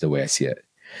consumer is the way I see it.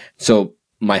 So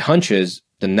my hunch is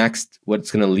what's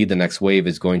going to lead the next wave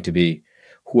is going to be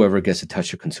whoever gets to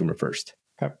touch the consumer first.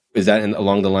 Okay. Is that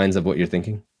along the lines of what you're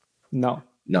thinking? No.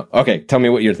 No. Okay. Tell me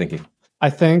what you're thinking. I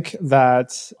think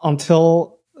that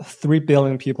until 3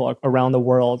 billion people around the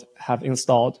world have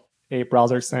installed a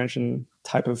browser extension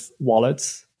type of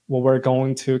wallets, what we're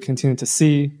going to continue to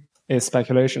see is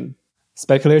speculation.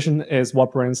 Speculation is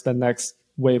what brings the next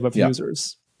wave of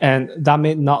users. And that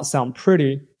may not sound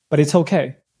pretty, but it's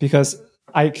okay, because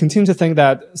I continue to think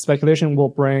that speculation will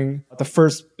bring the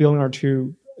first billion or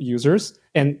two users,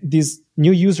 and these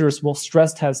new users will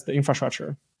stress test the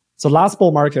infrastructure. So last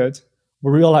bull market,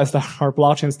 we realized that our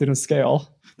blockchains didn't scale.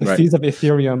 The fees of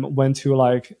Ethereum went to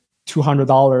like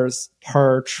 $200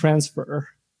 per transfer.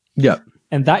 Yeah.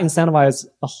 And that incentivized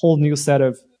a whole new set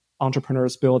of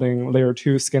entrepreneurs building layer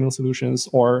 2 scaling solutions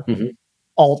or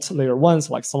alt layer 1s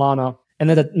like Solana. And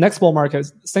then the next bull market,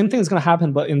 same thing is going to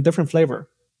happen, but in different flavor,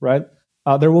 right?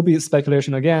 There will be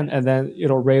speculation again, and then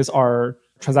it'll raise our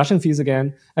transaction fees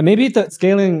again. And maybe the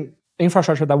scaling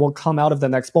infrastructure that will come out of the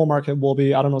next bull market will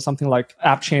be, I don't know, something like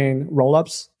app chain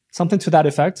rollups, something to that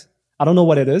effect. I don't know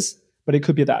what it is, but it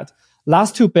could be that.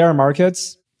 Last two bear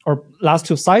markets or last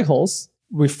two cycles,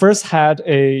 we first had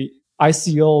a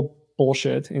ICO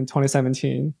bullshit in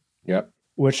 2017,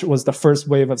 which was the first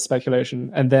wave of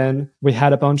speculation. And then we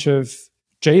had a bunch of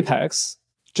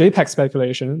JPEG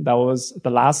speculation. That was the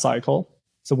last cycle.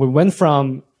 So we went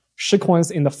from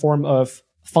shitcoins in the form of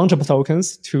fungible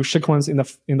tokens to shitcoins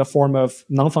in the form of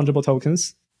non-fungible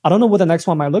tokens. I don't know what the next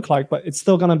one might look like, but it's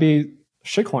still going to be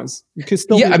shitcoins. You could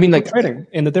still be trading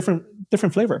in a different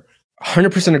flavor.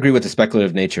 100% agree with the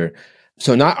speculative nature.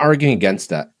 So not arguing against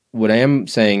that. What I am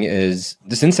saying is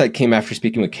this insight came after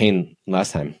speaking with Kane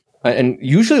last time. And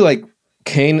usually like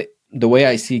Kane, the way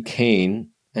I see Kane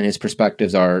and his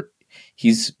perspectives are,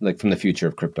 he's like from the future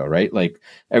of crypto, right? Like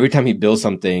every time he builds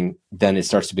something, then it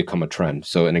starts to become a trend.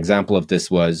 So an example of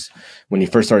this was when he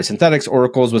first started Synthetics,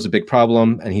 oracles was a big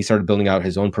problem, and he started building out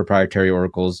his own proprietary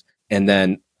oracles. And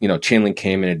then, Chainlink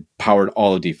came and it powered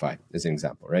all of DeFi as an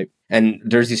example, right? And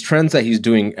there's these trends that he's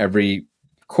doing every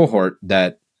cohort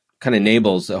that kind of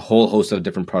enables a whole host of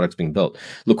different products being built.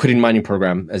 Liquidity mining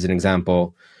program, as an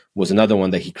example, was another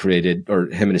one that he created, or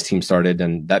him and his team started,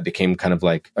 and that became kind of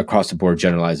like across the board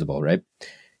generalizable, right?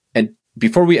 And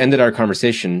before we ended our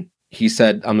conversation, he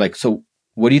said, I'm like, so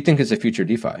what do you think is the future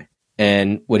DeFi?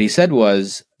 And what he said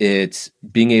was, it's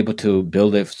being able to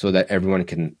build it so that everyone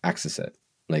can access it,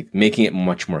 like making it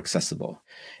much more accessible.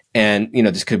 And,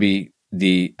 this could be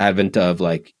the advent of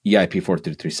like EIP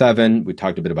 4337. We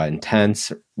talked a bit about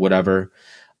Intense, whatever.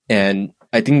 And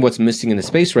I think what's missing in the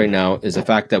space right now is the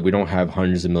fact that we don't have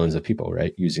hundreds of millions of people,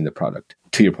 right, using the product.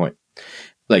 To your point,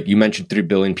 like you mentioned, 3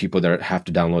 billion people that have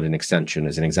to download an extension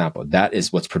as an example. That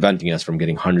is what's preventing us from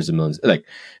getting hundreds of millions, like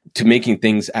to making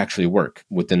things actually work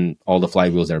within all the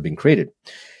flywheels that are being created.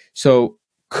 So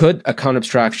could account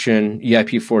abstraction,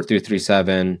 EIP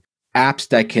 4337, apps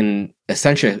that can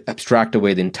essentially abstract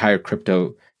away the entire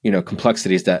crypto,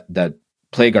 complexities that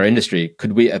plague our industry,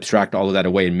 could we abstract all of that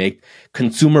away and make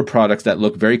consumer products that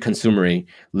look very consumery,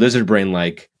 lizard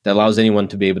brain-like, that allows anyone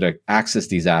to be able to access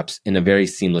these apps in a very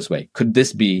seamless way? Could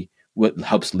this be what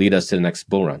helps lead us to the next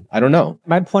bull run? I don't know.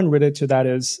 My point related to that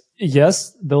is,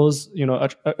 yes, those,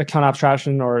 account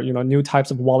abstraction or, new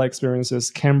types of wallet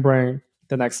experiences can bring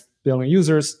the next billion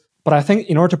users. But I think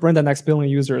in order to bring the next billion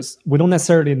users, we don't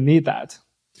necessarily need that.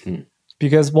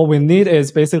 Because what we need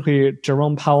is basically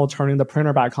Jerome Powell turning the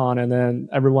printer back on, and then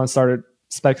everyone started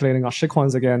speculating on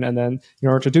shitcoins again. And then in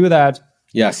order to do that,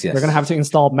 yes, they're going to have to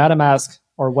install MetaMask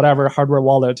or whatever hardware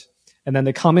wallet. And then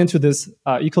they come into this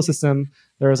ecosystem.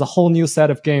 There is a whole new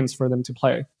set of games for them to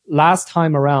play. Last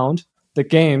time around, the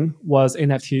game was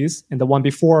NFTs, and the one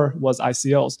before was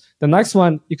ICOs. The next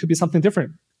one, it could be something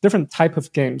different type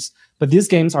of games. But these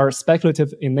games are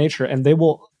speculative in nature, and they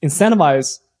will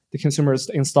incentivize the consumers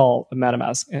to install a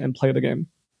MetaMask and play the game.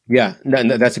 Yeah,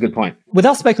 that's a good point.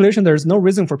 Without speculation, there's no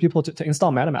reason for people to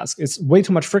install MetaMask. It's way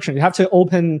too much friction. You have to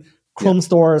open Chrome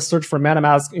Store, search for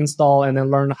MetaMask, install, and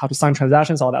then learn how to sign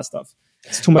transactions, all that stuff.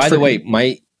 It's too much friction. By the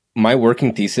way, my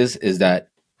working thesis is that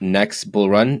next bull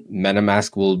run,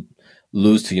 MetaMask will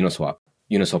lose to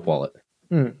Uniswap wallet.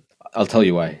 I'll tell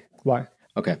you why. Why?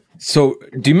 Okay. So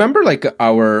do you remember like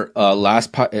our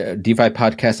last DeFi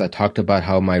podcast, I talked about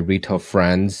how my retail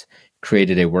friends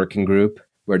created a working group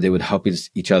where they would help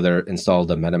each other install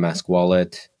the MetaMask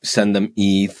wallet, send them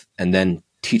ETH, and then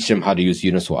teach them how to use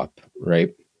Uniswap,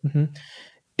 right?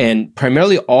 And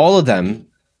primarily all of them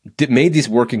made these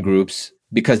working groups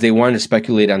because they wanted to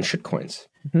speculate on shitcoins.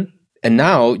 And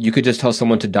now you could just tell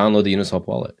someone to download the Uniswap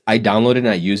wallet. I downloaded and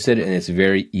I used it, and it's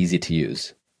very easy to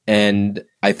use. And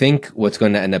I think what's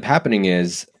going to end up happening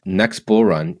is next bull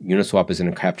run, Uniswap is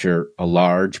going to capture a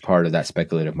large part of that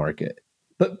speculative market.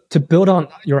 But to build on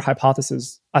your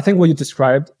hypothesis, I think what you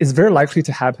described is very likely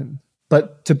to happen.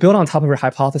 But to build on top of your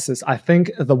hypothesis, I think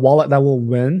the wallet that will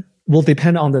win will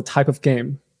depend on the type of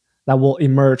game that will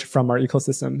emerge from our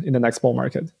ecosystem in the next bull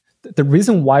market. The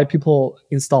reason why people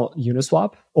install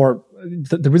Uniswap, or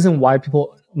the reason why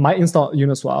people might install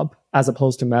Uniswap as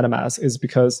opposed to MetaMask, is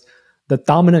because the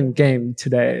dominant game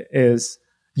today is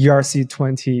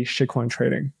ERC20 shitcoin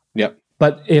trading. Yep.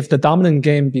 But if the dominant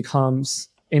game becomes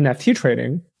NFT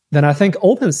trading, then I think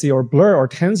OpenSea or Blur or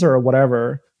Tensor or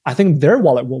whatever, I think their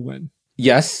wallet will win.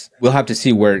 Yes, we'll have to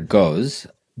see where it goes.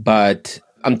 But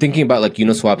I'm thinking about like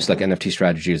Uniswap's like NFT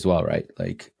strategy as well, right?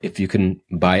 Like if you can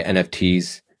buy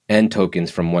NFTs and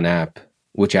tokens from one app,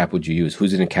 which app would you use?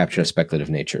 Who's going to capture a speculative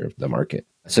nature of the market?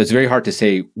 So it's very hard to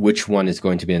say which one is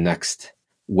going to be the next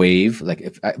wave.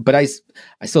 But I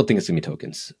still think it's going to be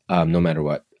tokens, no matter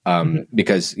what.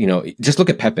 Because, just look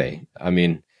at Pepe. I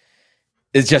mean,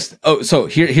 it's just, so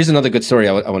here's another good story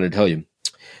I wanted to tell you,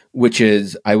 which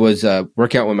is I was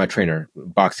working out with my trainer,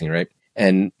 boxing, right?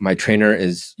 And my trainer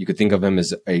you could think of him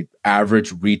as a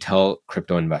average retail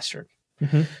crypto investor.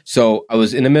 Mm-hmm. So I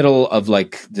was in the middle of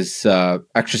like this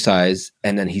exercise,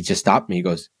 and then he just stopped me. He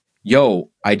goes, "Yo,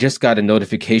 I just got a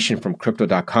notification from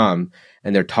crypto.com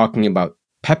and they're talking about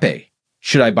Pepe.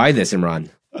 Should I buy this, Imran?"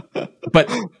 But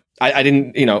I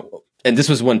didn't, and this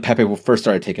was when Pepe first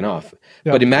started taking off.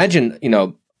 Yeah. But imagine,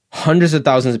 hundreds of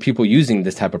thousands of people using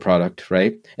this type of product,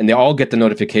 right? And they all get the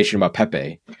notification about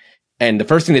Pepe. And the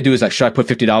first thing they do is like, should I put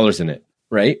 $50 in it,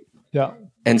 right? Yeah.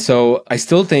 And so I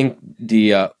still think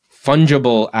the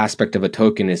fungible aspect of a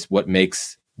token is what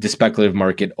makes the speculative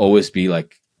market always be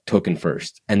like token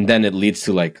first. And then it leads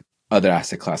to like other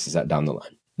asset classes down the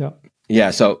line. Yeah.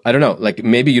 Yeah. So I don't know, like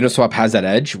maybe Uniswap has that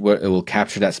edge where it will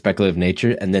capture that speculative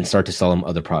nature and then start to sell them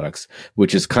other products,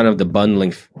 which is kind of the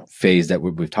bundling phase that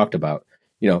we've talked about.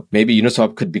 Maybe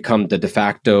Uniswap could become the de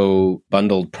facto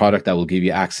bundled product that will give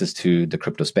you access to the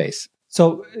crypto space.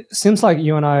 So it seems like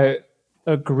you and I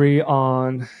agree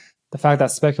on the fact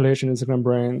that speculation is going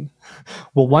to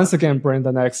once again bring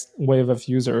the next wave of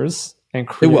users and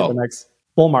create the next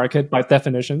bull market by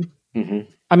definition.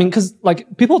 Mm-hmm. I mean, because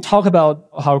like people talk about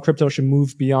how crypto should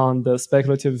move beyond the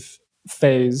speculative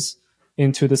phase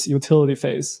into this utility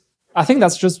phase. I think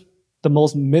that's just the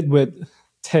most mid-wit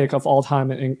take of all time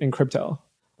in crypto.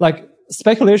 Like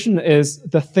speculation is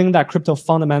the thing that crypto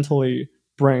fundamentally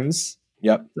brings.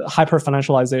 Yep. The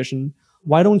hyper-financialization.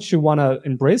 Why don't you want to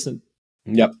embrace it?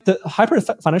 Yep. The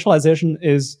hyper-financialization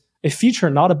is a feature,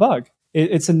 not a bug.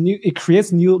 It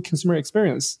creates new consumer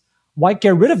experience. Why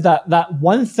get rid of that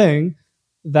one thing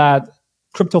that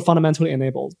crypto fundamentally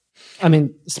enabled? I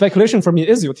mean, speculation for me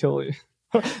is utility.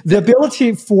 The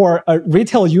ability for a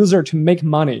retail user to make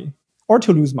money or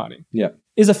to lose money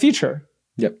is a feature.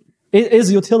 Yep. It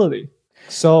is utility.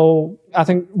 So I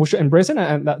think we should embrace it,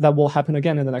 and that will happen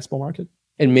again in the next bull market.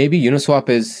 And maybe Uniswap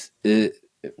is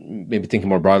maybe thinking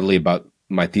more broadly about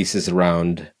my thesis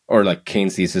around, or like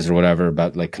Kane's thesis or whatever,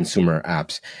 about like consumer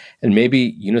apps. And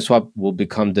maybe Uniswap will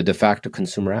become the de facto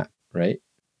consumer app, right?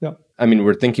 Yeah. I mean,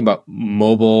 we're thinking about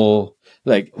mobile,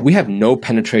 like we have no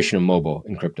penetration of mobile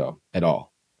in crypto at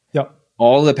all. Yeah.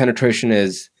 All the penetration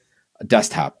is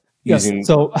desktop. Yes.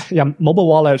 So mobile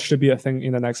wallet should be a thing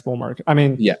in the next bull market. I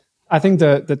mean, I think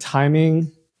the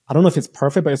timing, I don't know if it's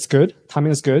perfect, but it's good.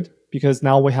 Timing is good because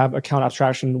now we have account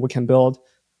abstraction. We can build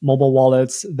mobile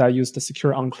wallets that use the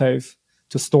secure enclave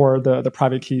to store the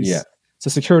private keys. Yeah.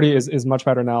 So security is much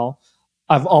better now.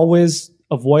 I've always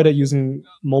avoided using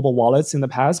mobile wallets in the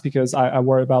past because I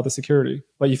worry about the security.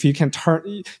 But if you can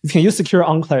use secure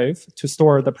enclave to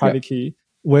store the private key,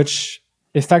 which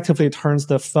effectively turns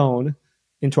the phone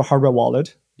into a hardware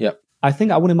wallet. Yeah. I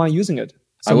think I wouldn't mind using it.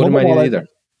 So I wouldn't mind it either.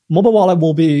 Mobile wallet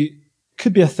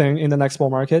could be a thing in the next bull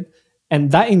market.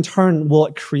 And that in turn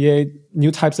will create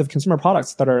new types of consumer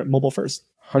products that are mobile first.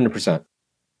 100%.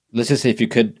 Let's just say if you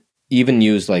could even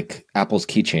use like Apple's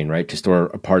keychain, right, to store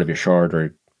a part of your shard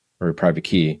or a private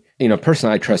key.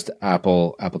 Personally, I trust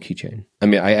Apple keychain. I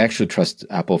mean, I actually trust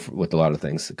Apple with a lot of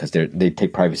things because they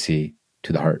take privacy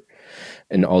to the heart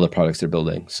in all the products they're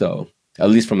building. So at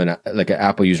least from an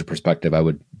Apple user perspective, I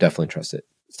would definitely trust it.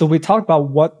 So we talked about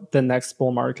what the next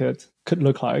bull market could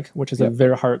look like, which is a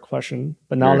very hard question.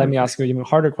 But now let me ask you an even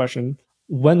harder question.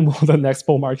 When will the next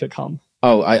bull market come?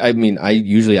 Oh, I mean, I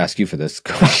usually ask you for this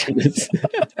question.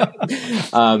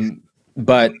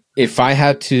 But if I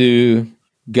had to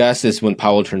guess, it's when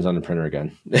Powell turns on the printer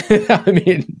again. I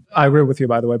mean, I agree with you,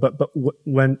 by the way. But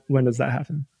when does that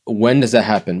happen? When does that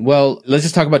happen? Well, let's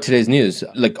just talk about today's news.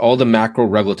 Like all the macro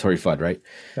regulatory FUD, right?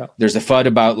 Yeah. There's a FUD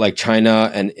about like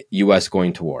China and US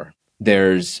going to war.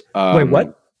 There's wait,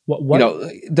 what? What?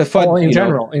 The FUD in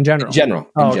general. In general,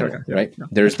 okay. right? Yeah.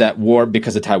 There's that war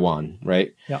because of Taiwan,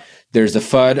 right? Yeah. There's the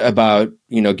FUD about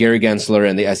Gary Gensler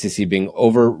and the SEC being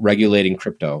over regulating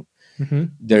crypto. Mm-hmm.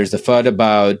 There's the FUD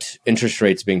about interest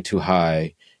rates being too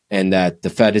high, and that the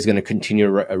Fed is going to continue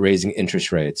raising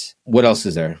interest rates. What else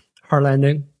is there? Hard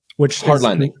landing, which hard is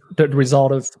landing. The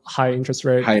result of high interest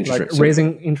rates.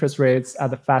 Raising interest rates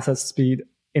at the fastest speed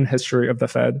in history of the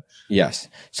Fed. Yes.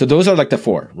 So those are like the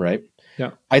four, right?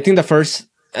 Yeah. I think the first,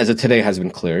 as of today, has been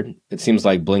cleared. It seems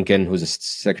like Blinken, who's a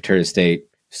Secretary of State,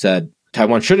 said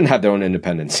Taiwan shouldn't have their own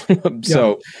independence.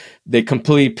 So they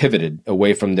completely pivoted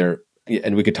away from their,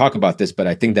 and we could talk about this, but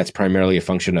I think that's primarily a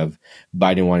function of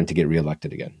Biden wanting to get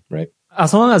reelected again, right?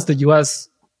 As long as the U.S.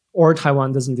 or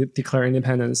Taiwan doesn't declare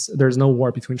independence, there's no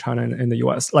war between China and the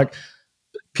U.S. Like,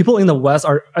 people in the West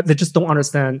they just don't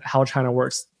understand how China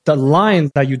works. The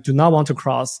line that you do not want to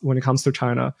cross when it comes to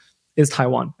China is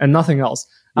Taiwan and nothing else.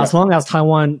 As long as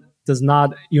Taiwan does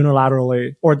not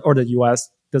unilaterally, or the US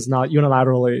does not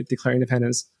unilaterally declare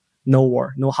independence, no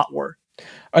war, no hot war.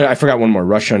 I forgot one more,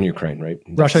 Russia and Ukraine, right?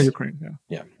 Russia, Ukraine,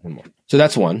 Yeah, one more. So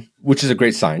that's one, which is a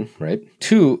great sign, right?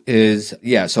 Two is,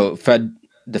 so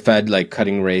the Fed like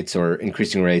cutting rates or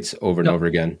increasing rates over and over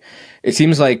again. It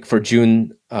seems like for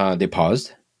June, they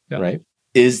paused, right?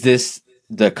 Is this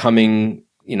the coming,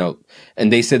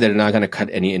 and they said they're not going to cut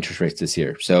any interest rates this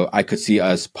year. So I could see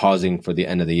us pausing for the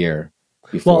end of the year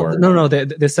before. Well, no.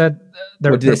 They said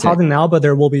they're pausing now, but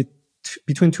there will be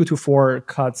between 2 to 4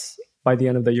 cuts by the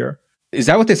end of the year. Is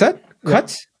that what they said?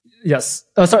 Cuts? Yes.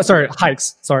 Sorry,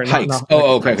 hikes. Sorry. Hikes. Not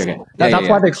okay. That's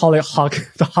why they call it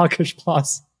the hawkish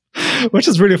pause, which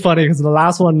is really funny because the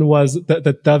last one was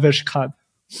the dovish cut.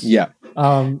 Yeah.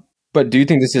 But do you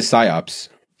think this is psyops?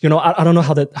 I don't know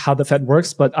how the Fed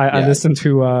works, but I listened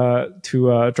to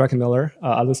Druckenmiller.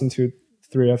 I listened to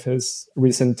 3 of his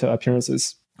recent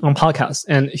appearances on podcasts,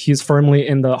 and he's firmly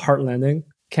in the hard landing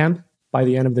camp by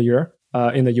the end of the year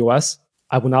in the U.S.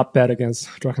 I would not bet against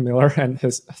Druckenmiller and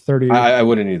his 30 I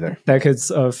wouldn't either.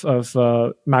 Decades of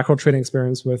macro trading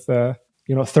experience with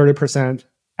 30%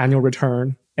 annual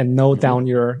return and no down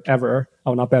year ever.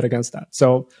 I would not bet against that.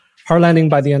 So hard landing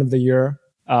by the end of the year.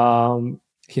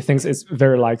 He thinks it's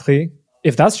very likely.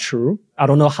 If that's true, I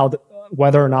don't know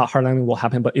whether or not hard landing will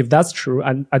happen, but if that's true,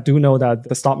 I do know that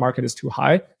the stock market is too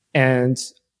high and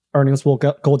earnings will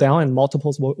go down and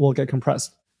multiples will get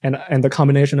compressed. And the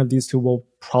combination of these two will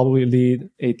probably lead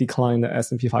a decline in the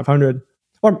S&P 500.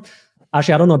 Or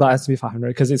actually, I don't know about S&P 500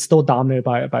 because it's still dominated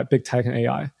by big tech and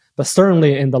AI. But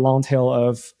certainly in the long tail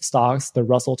of stocks, the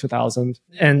Russell 2000,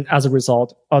 and as a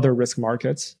result, other risk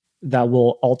markets that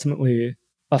will ultimately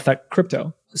affect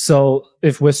crypto. So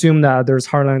if we assume that there's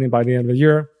hard landing by the end of the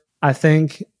year, I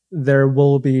think there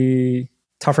will be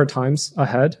tougher times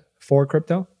ahead for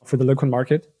crypto, for the liquid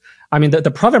market. I mean,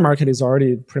 the private market is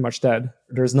already pretty much dead.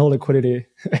 There's no liquidity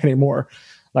anymore.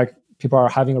 Like, people are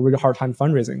having a really hard time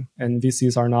fundraising, and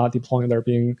VCs are not deploying. They're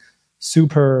being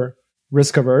super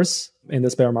risk averse in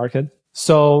this bear market.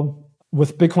 So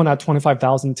with Bitcoin at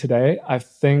 25,000 today, I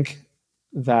think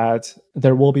that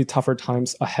there will be tougher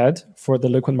times ahead for the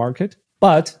liquid market.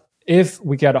 But if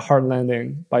we get a hard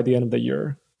landing by the end of the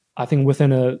year, I think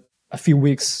within a few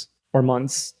weeks or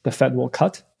months, the Fed will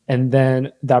cut. And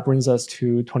then that brings us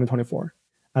to 2024.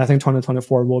 And I think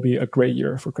 2024 will be a great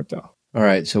year for crypto. All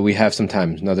right. So we have some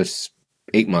time, another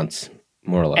 8 months,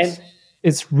 more or less. And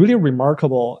it's really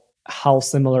remarkable how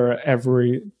similar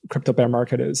every crypto bear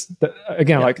market is.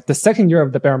 Like the second year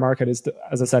of the bear market is,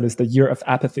 as I said, is the year of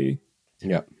apathy.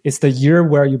 Yeah, it's the year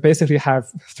where you basically have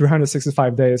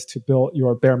 365 days to build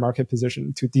your bear market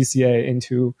position, to DCA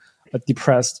into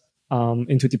depressed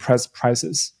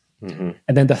prices. Mm-hmm.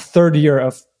 And then the third year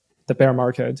of the bear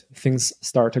market, things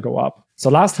start to go up. So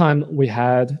last time we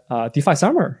had DeFi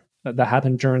summer that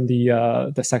happened during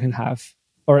the second half,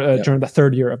 or during the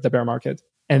third year of the bear market.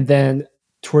 And then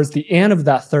towards the end of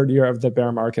that third year of the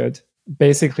bear market,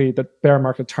 basically the bear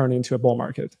market turned into a bull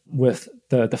market with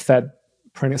the Fed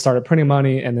started printing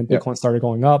money, and then Bitcoin started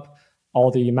going up.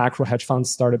 All the macro hedge funds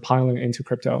started piling into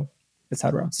crypto,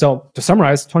 etc. So to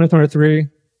summarize, 2023,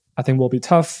 I think will be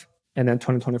tough, and then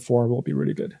 2024 will be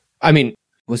really good. I mean,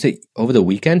 was it over the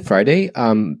weekend, Friday?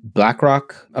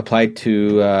 BlackRock applied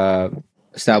to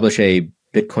establish a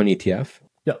Bitcoin ETF.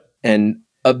 Yeah. And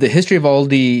of the history of all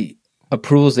the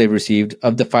approvals they've received,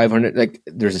 of the 500, like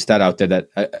there's a stat out there that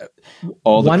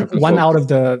one out of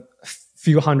the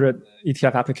few hundred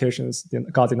ETF applications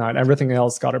got denied. Everything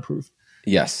else got approved.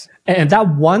 Yes. And that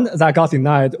one that got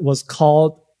denied was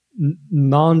called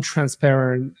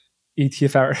non-transparent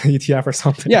ETF or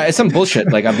something. Yeah, it's some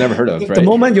bullshit like I've never heard of. Right? The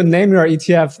moment you name your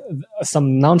ETF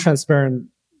some non-transparent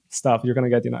stuff, you're going to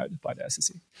get denied by the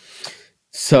SEC.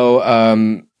 So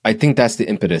I think that's the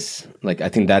impetus. Like, I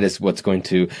think that is what's going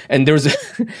to, and there's,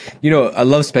 I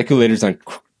love speculators on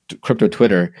crypto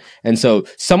Twitter. And so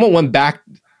someone went back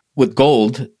with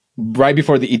gold right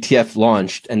before the ETF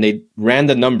launched, and they ran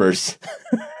the numbers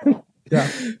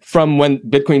from when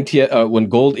when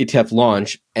gold ETF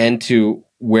launched and to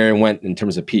where it went in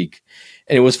terms of peak.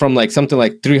 And it was from like something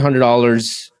like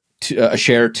 $300 a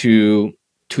share to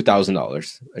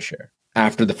 $2,000 a share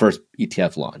after the first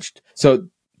ETF launched. So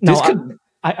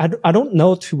I don't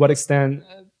know to what extent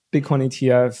Bitcoin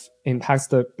ETF impacts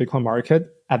the Bitcoin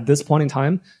market at this point in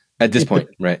time. At this point,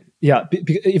 right? Yeah.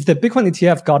 If the Bitcoin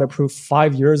ETF got approved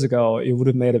 5 years ago, it would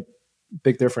have made a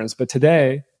big difference. But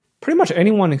today, pretty much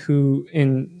anyone who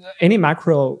in any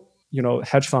macro,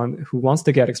 hedge fund who wants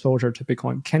to get exposure to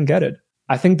Bitcoin can get it.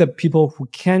 I think the people who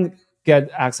can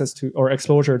get access to or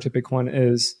exposure to Bitcoin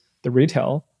is the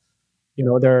retail,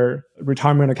 their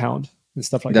retirement account and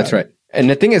stuff like that. That's right. And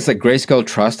the thing is, like, Grayscale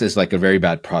Trust is like a very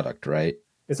bad product, right?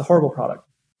 It's a horrible product.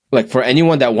 Like, for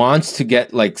anyone that wants to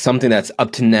get like something that's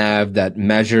up to NAV that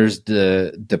measures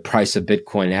the price of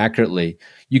Bitcoin accurately,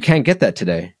 you can't get that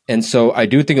today. And so I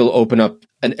do think it'll open up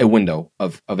a window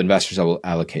of investors that will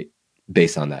allocate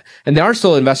based on that. And there are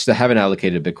still investors that haven't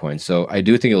allocated Bitcoin. So I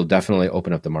do think it'll definitely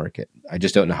open up the market. I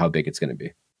just don't know how big it's going to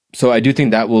be. So I do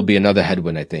think that will be another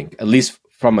headwind, I think, at least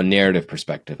from a narrative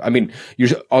perspective. I mean, you're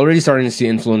already starting to see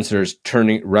influencers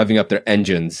revving up their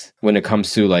engines when it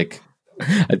comes to, like,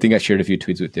 I think I shared a few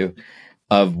tweets with you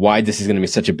of why this is going to be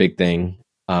such a big thing,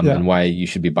 and why you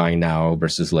should be buying now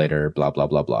versus later, blah, blah,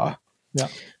 blah, blah. Yeah.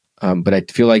 But I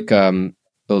feel like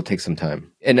it'll take some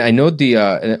time. And I know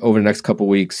over the next couple of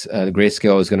weeks,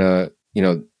 Grayscale is going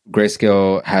to,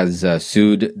 Grayscale has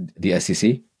sued the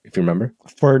SEC, if you remember.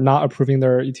 For not approving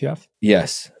their ETF?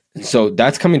 Yes. So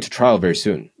that's coming to trial very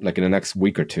soon, like in the next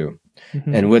week or two.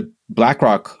 Mm-hmm. And with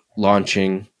BlackRock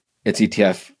launching its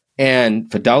ETF,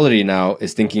 and Fidelity now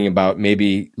is thinking about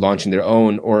maybe launching their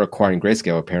own or acquiring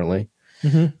Grayscale, apparently.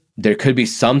 Mm-hmm. There could be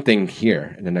something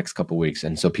here in the next couple of weeks.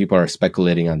 And so people are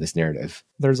speculating on this narrative.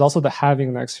 There's also the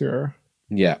halving next year.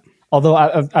 Yeah. Although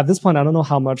at this point, I don't know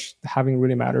how much the halving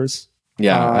really matters.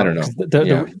 Yeah, I don't know.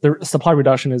 The supply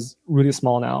reduction is really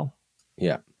small now.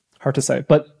 Yeah. Hard to say.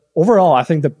 But overall, I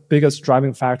think the biggest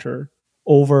driving factor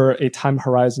over a time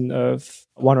horizon of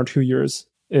 1 or 2 years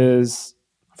is,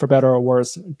 for better or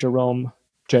worse, Jerome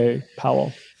J.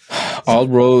 Powell. All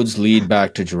roads lead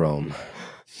back to Jerome.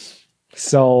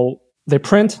 So they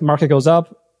print, market goes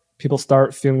up, people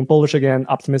start feeling bullish again,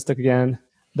 optimistic again.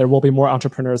 There will be more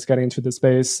entrepreneurs getting into the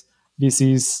space.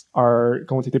 VCs are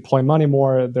going to deploy money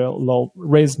more, they'll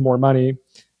raise more money,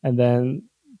 and then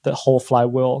the whole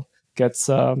flywheel gets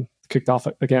kicked off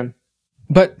again.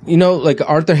 But, like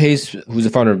Arthur Hayes, who's the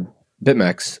founder of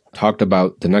BitMEX, talked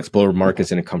about the next bull market is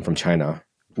going to come from China.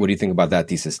 What do you think about that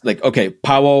thesis? Like, okay,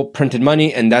 Powell printed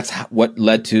money, and that's what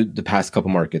led to the past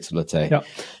couple markets, let's say. Yeah.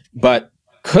 But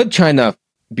could China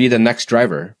be the next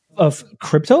driver? Of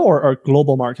crypto or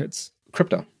global markets?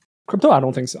 Crypto, I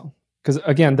don't think so. Because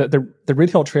again, the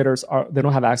retail traders they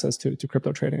don't have access to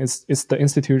crypto trading. It's the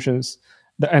institutions,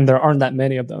 and there aren't that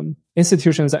many of them.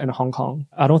 Institutions in Hong Kong.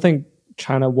 I don't think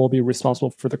China will be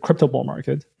responsible for the crypto bull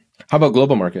market. How about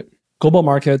global market? Global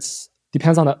markets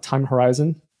depends on the time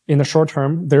horizon. In the short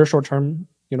term, very short term,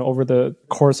 over the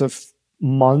course of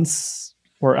months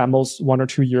or at most 1 or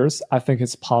 2 years, I think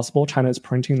it's possible. China is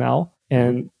printing now,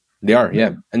 and they are,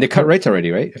 yeah, and they cut rates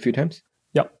already, right? A few times.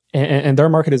 Yeah, and their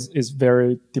market is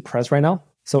very depressed right now.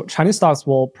 So Chinese stocks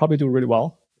will probably do really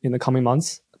well in the coming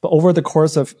months. But over the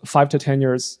course of 5 to 10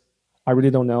 years, I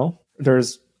really don't know.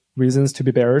 There's reasons to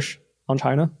be bearish on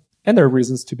China, and there are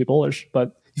reasons to be bullish.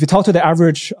 But if you talk to the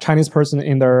average Chinese person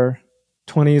in their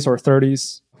 20s or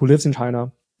 30s who lives in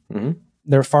China, mm-hmm.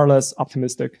 they're far less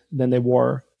optimistic than they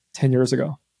were 10 years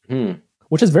ago,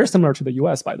 which is very similar to the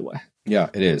US, by the way. Yeah,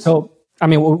 it is. So, I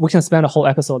mean, we can spend a whole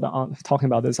episode on talking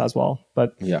about this as well,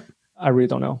 but yeah, I really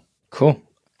don't know. Cool.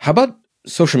 How about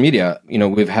social media?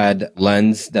 We've had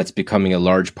Lens that's becoming a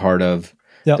large part of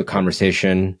the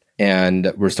conversation,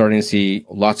 and we're starting to see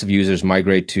lots of users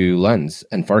migrate to Lens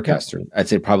and Farcaster. Yep. I'd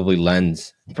say probably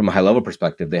Lens, from a high level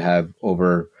perspective, they have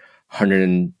over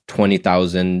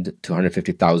 120,000 to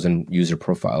 150,000 user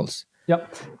profiles.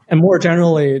 Yep. And more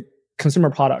generally, consumer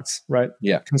products, right?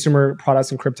 Yeah. Consumer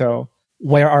products in crypto.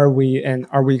 Where are we? And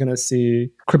are we going to see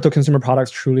crypto consumer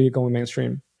products truly going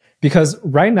mainstream? Because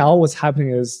right now what's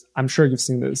happening is, I'm sure you've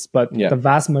seen this, but the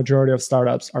vast majority of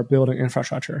startups are building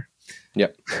infrastructure.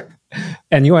 Yep.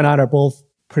 And you and I are both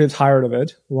pretty tired of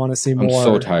it. We want to see more. I'm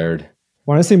so tired.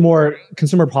 Want to see more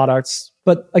consumer products.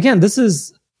 But again, this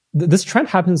is this trend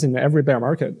happens in every bear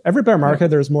market. Every bear market,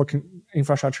 there's more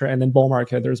infrastructure, and then bull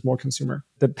market, there's more consumer.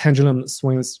 The pendulum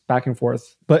swings back and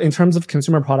forth. But in terms of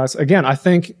consumer products, again, I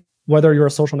think whether you're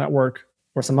a social network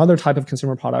or some other type of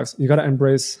consumer products, you got to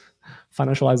embrace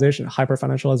financialization,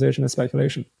 hyper-financialization, and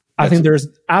speculation. I think there's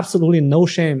absolutely no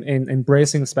shame in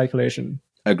embracing speculation.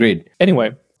 Agreed.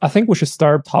 Anyway, I think we should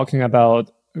start talking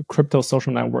about crypto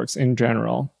social networks in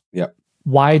general. Yeah.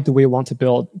 Why do we want to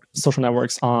build social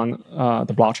networks on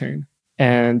the blockchain?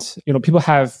 And people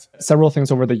have several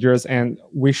things over the years, and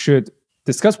we should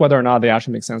discuss whether or not they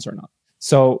actually make sense or not.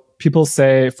 So people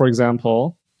say, for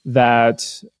example,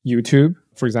 that YouTube,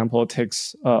 for example,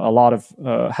 takes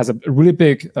has a really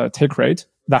big take rate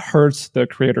that hurts the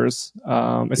creators,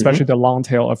 especially the long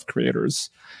tail of creators.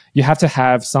 You have to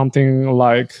have something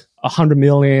like 100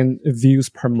 million views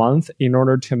per month in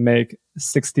order to make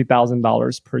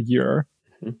 $60,000 per year.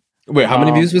 Wait, how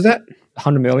many views was that?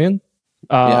 100 million.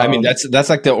 Yeah, I mean that's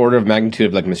like the order of magnitude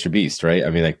of like Mr. Beast, right?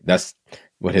 I mean, like that's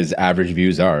what his average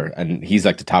views are, and he's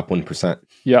like the top 1%.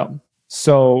 Yeah.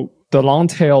 So the long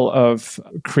tail of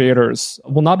creators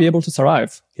will not be able to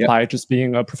survive by just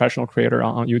being a professional creator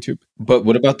on YouTube. But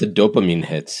what about the dopamine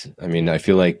hits? I mean, I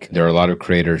feel like there are a lot of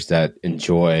creators that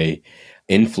enjoy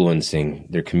influencing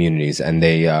their communities, and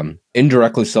they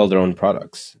indirectly sell their own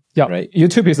products. Yeah, right.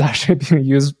 YouTube is actually being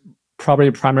used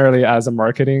probably primarily as a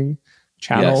marketing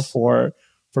channel for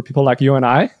people like you and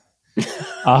I.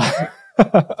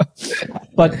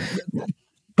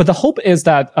 But the hope is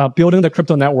that building the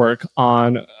crypto network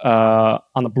on the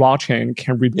blockchain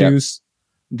can reduce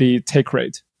the take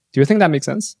rate. Do you think that makes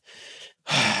sense?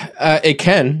 It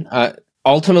can.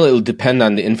 Ultimately, it will depend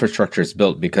on the infrastructure it's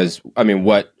built, because, I mean,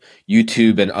 what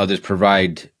YouTube and others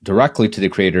provide directly to the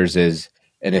creators is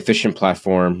an efficient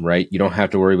platform, right? You don't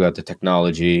have to worry about the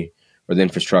technology or the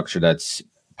infrastructure that's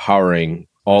powering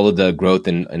all of the growth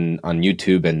on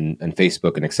YouTube and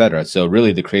Facebook and et cetera. So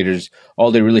really the creators, all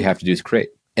they really have to do is create.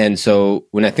 And so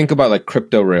when I think about like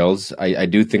crypto rails, I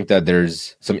do think that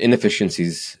there's some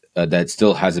inefficiencies that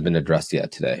still hasn't been addressed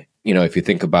yet today. If you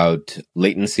think about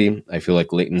latency, I feel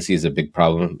like latency is a big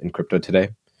problem in crypto today.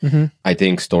 Mm-hmm. I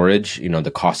think storage,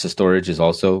 the cost of storage is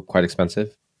also quite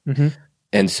expensive. Mm-hmm.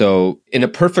 And so in a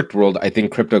perfect world, I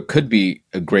think crypto could be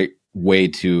a great way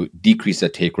to decrease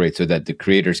that take rate so that the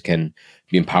creators can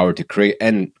be empowered to create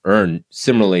and earn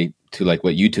similarly to like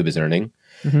what YouTube is earning.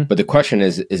 Mm-hmm. But the question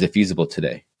is it feasible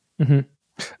today? Mm-hmm.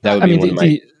 That would be one of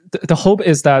my... The hope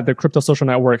is that the crypto social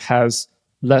network has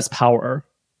less power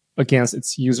against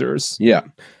its users. Yeah.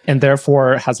 And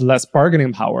therefore has less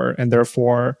bargaining power, and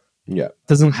therefore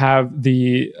doesn't have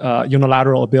the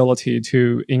unilateral ability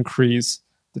to increase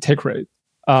the take rate.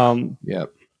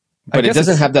 But it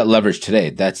doesn't have that leverage today.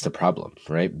 That's the problem,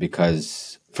 right?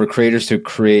 Because for creators to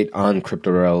create on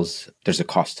crypto rails, there's a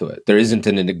cost to it. There isn't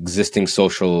an existing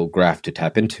social graph to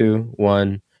tap into,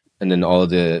 one. And then all of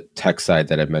the tech side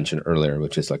that I mentioned earlier,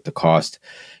 which is like the cost,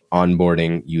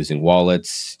 onboarding, using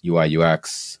wallets, UI,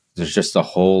 UX. There's just a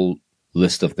whole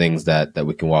list of things that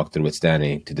we can walk through with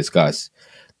Stanley to discuss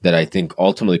that I think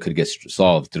ultimately could get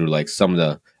solved through like some of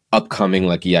the upcoming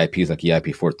like EIPs, like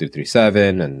EIP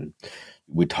 4337. And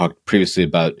we talked previously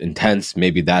about Intense.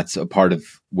 Maybe that's a part of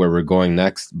where we're going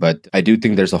next. But I do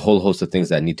think there's a whole host of things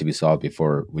that need to be solved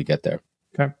before we get there.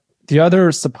 Okay. The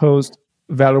other supposed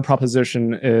value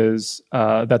proposition is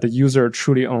that the user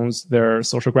truly owns their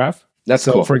social graph. That's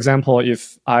cool. For example,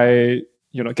 if I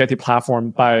get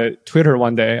deplatformed by Twitter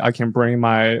one day, I can bring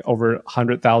my over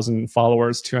 100,000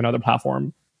 followers to another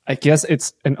platform. I guess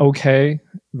it's an okay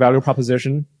value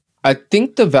proposition. I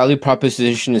think the value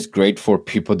proposition is great for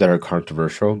people that are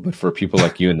controversial, but for people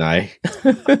like you and I...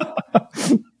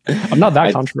 I'm not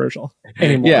that controversial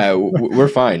anymore. Yeah, we're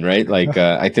fine, right? Like,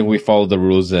 I think we follow the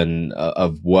rules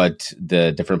of what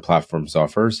the different platforms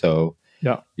offer. So,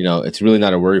 it's really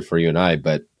not a worry for you and I,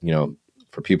 but,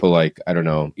 for people like, I don't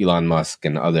know, Elon Musk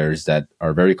and others that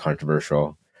are very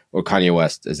controversial, or Kanye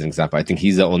West as an example, I think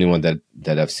he's the only one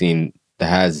that I've seen that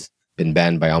has been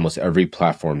banned by almost every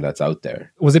platform that's out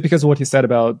there. Was it because of what he said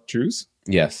about Jews?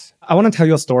 Yes. I want to tell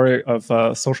you a story of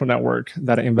a social network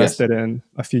that I invested in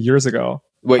a few years ago.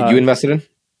 Wait, you invested in?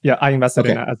 Yeah, I invested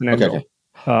in it as an angel.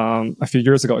 A few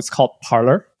years ago. It's called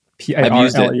Parler. Parler.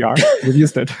 We've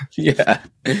used it. Yeah.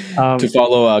 To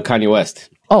follow Kanye West.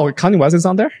 Oh, Kanye West is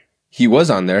on there? He was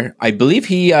on there. I believe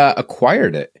he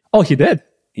acquired it. Oh, he did?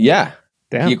 Yeah.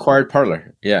 Damn. He acquired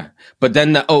Parler. Yeah. But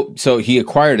then, so he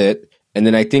acquired it. And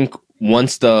then I think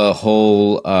once the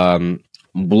whole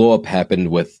blow up happened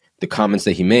with the comments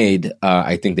that he made,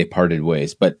 I think they parted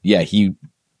ways. But yeah, he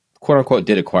quote unquote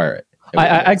did acquire it.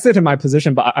 I exited my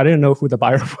position, but I didn't know who the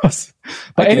buyer was.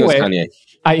 But anyway,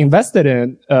 I invested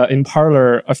in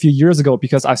Parler a few years ago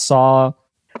because I saw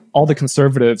all the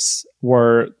conservatives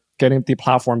were getting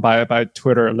deplatformed by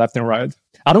Twitter left and right.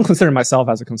 I don't consider myself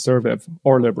as a conservative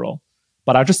or liberal,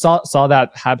 but I just saw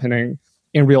that happening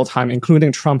in real time,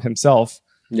 including Trump himself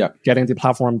getting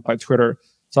deplatformed by Twitter.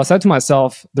 So I said to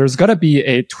myself, there's got to be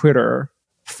a Twitter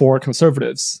for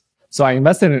conservatives. So I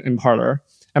invested in Parler.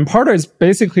 And Parler is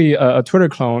basically a Twitter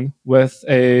clone with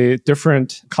a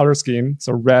different color scheme.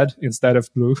 So red instead of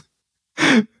blue.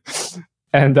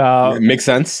 And makes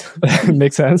sense.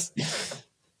 Makes sense.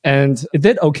 And it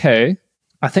did okay.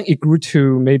 I think it grew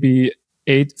to maybe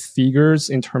 8 figures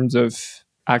in terms of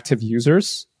active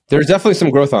users. There's definitely some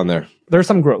growth on there. There's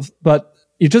some growth, but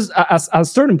it just at a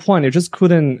certain point, it just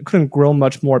couldn't grow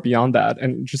much more beyond that,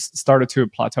 and just started to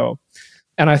plateau.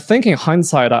 And I think in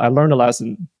hindsight, I learned a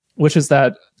lesson, which is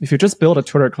that if you just build a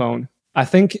Twitter clone, I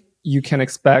think you can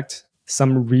expect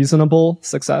some reasonable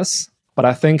success, but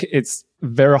I think it's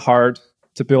very hard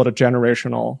to build a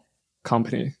generational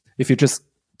company if you just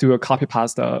do a copy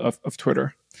pasta of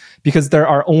Twitter, because there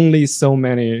are only so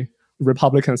many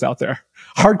Republicans out there,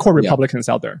 hardcore Republicans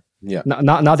out there. Yeah.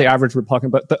 Not the average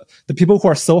Republican, but the people who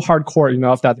are so hardcore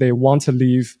enough that they want to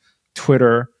leave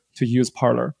Twitter to use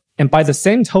Parler. And by the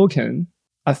same token,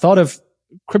 I thought of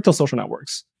crypto social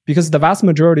networks, because the vast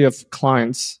majority of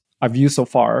clients I've used so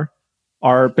far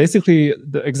are basically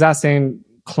the exact same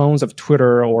clones of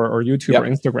Twitter or YouTube or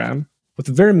Instagram with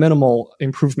very minimal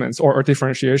improvements or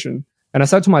differentiation. And I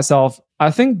said to myself,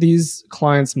 I think these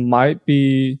clients might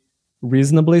be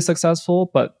reasonably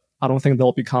successful, but I don't think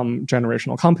they'll become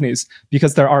generational companies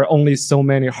because there are only so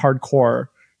many hardcore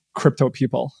crypto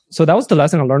people. So that was the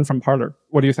lesson I learned from Parler.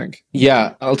 What do you think?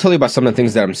 Yeah, I'll tell you about some of the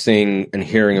things that I'm seeing and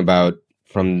hearing about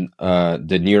from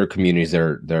the newer communities that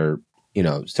are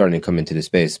starting to come into the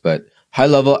space. But high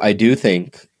level, I do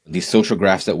think these social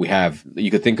graphs that we have,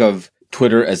 you could think of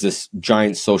Twitter as this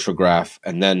giant social graph,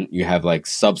 and then you have like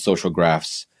sub-social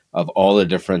graphs of all the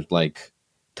different like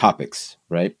topics,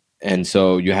 right? And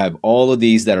so you have all of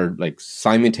these that are like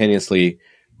simultaneously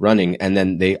running, and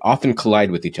then they often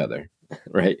collide with each other,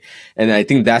 right? And I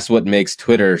think that's what makes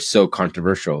Twitter so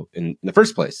controversial in the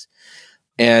first place.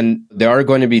 And there are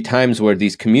going to be times where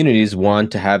these communities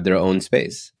want to have their own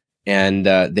space, and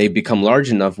they become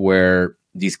large enough where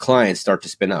these clients start to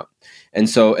spin out. And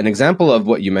so an example of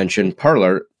what you mentioned,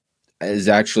 Parler, is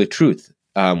actually Truth,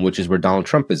 which is where Donald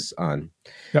Trump is on.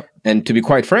 Yep. And to be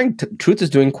quite frank, Truth is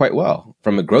doing quite well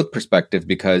from a growth perspective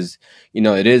because,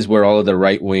 it is where all of the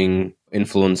right-wing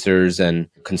influencers and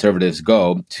conservatives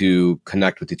go to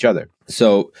connect with each other.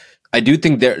 So I do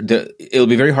think it'll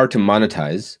be very hard to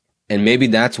monetize. And maybe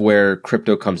that's where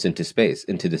crypto comes into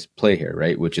this play here,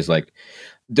 right? Which is like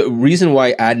the reason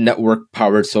why ad network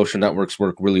powered social networks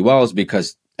work really well is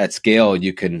because at scale,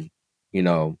 you can,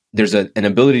 there's an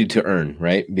ability to earn,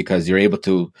 right? Because you're able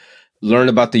to learn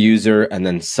about the user and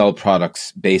then sell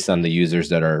products based on the users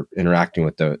that are interacting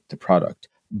with the product.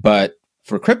 But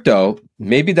for crypto,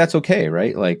 maybe that's okay,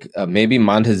 right? Like maybe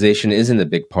monetization isn't a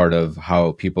big part of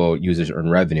how users earn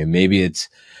revenue. Maybe it's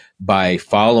by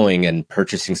following and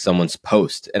purchasing someone's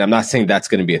post. And I'm not saying that's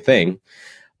going to be a thing,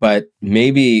 but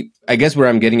maybe, I guess where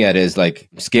I'm getting at is like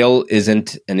scale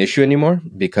isn't an issue anymore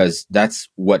because that's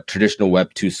what traditional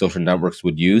Web 2 social networks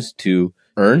would use to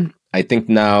earn. I think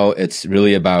now it's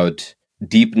really about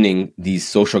deepening these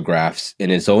social graphs in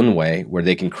its own way where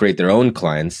they can create their own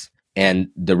clients. And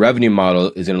the revenue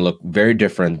model is going to look very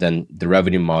different than the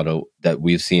revenue model that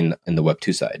we've seen in the Web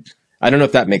 2 side. I don't know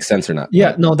if that makes sense or not.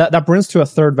 Yeah, no, that brings to a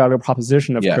third value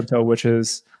proposition of crypto, which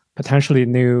is potentially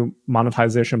new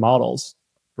monetization models,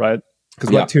 right?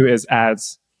 Because Web 2 is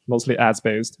ads, mostly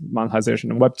ads-based monetization.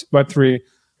 And Web 3,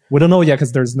 we don't know yet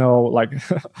because there's no like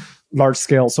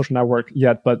large-scale social network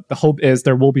yet, but the hope is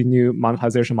there will be new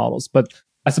monetization models. But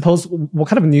I suppose, what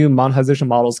kind of new monetization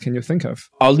models can you think of?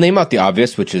 I'll name out the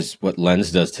obvious, which is what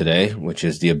Lens does today, which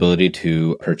is the ability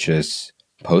to purchase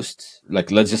posts. Like,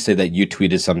 let's just say that you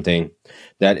tweeted something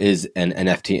that is an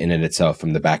NFT in it itself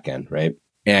from the back end, right?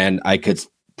 And I could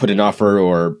put an offer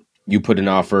or you put an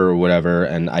offer or whatever,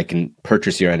 and I can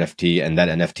purchase your NFT, and that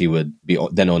NFT would be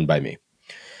then owned by me.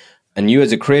 And you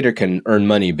as a creator can earn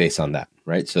money based on that,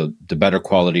 right? So the better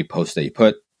quality posts that you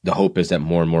put, the hope is that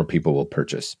more and more people will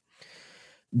purchase.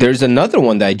 There's another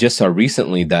one that I just saw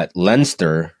recently that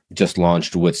Lenster just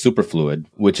launched with Superfluid,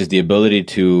 which is the ability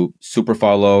to super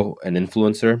follow an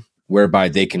influencer, whereby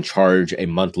they can charge a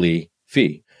monthly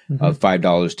fee of $5,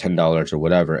 $10 or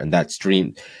whatever, and that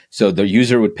stream. So the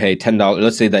user would pay $10.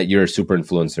 Let's say that you're a super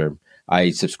influencer.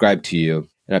 I subscribe to you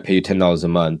and I pay you $10 a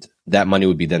month. That money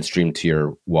would be then streamed to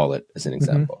your wallet, as an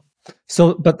example.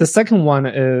 So, but the second one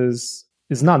is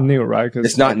It's not new, right? 'Cause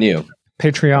It's not new.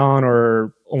 Patreon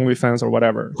or OnlyFans or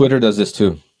whatever. Twitter does this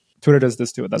too. Twitter does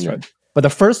this too. That's Yeah. right. But the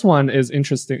first one is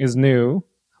interesting, is new.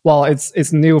 Well,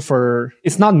 it's new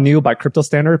it's not new by crypto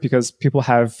standard because people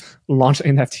have launched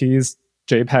NFTs,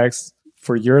 JPEGs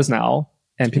for years now,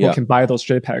 and people Yeah. can buy those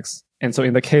JPEGs. And so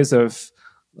in the case of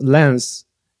Lens,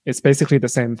 it's basically the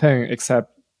same thing,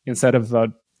 except instead of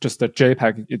just a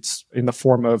JPEG, it's in the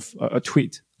form of a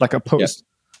tweet, like a post,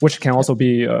 which can also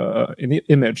be an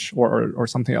image or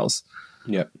something else.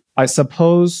 Yeah. I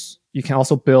suppose you can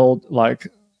also build like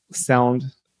sound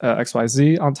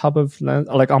XYZ on top of Lens.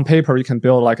 Like on paper, you can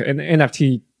build like an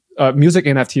NFT, music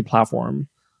NFT platform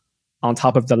on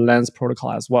top of the Lens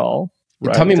protocol as well.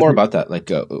 Right? Tell me more about that. Like,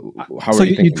 how So are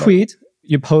you you thinking about it? tweet,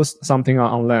 you post something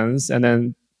on Lens, and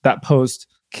then that post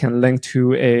can link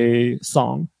to a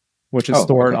song, which is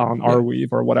stored on Arweave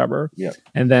or whatever. Yeah.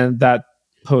 And then that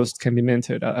post can be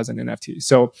minted as an NFT.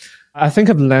 So I think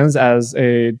of Lens as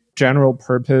a general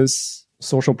purpose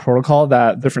social protocol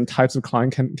that different types of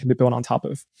client can be built on top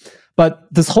of. But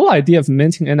this whole idea of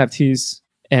minting NFTs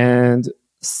and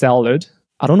sell it,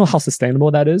 I don't know how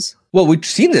sustainable that is. Well, we've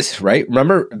seen this, right?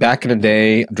 Remember back in the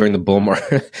day during the bull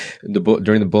market,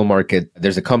 during the bull market,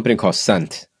 there's a company called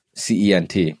Cent,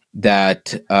 CENT,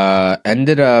 that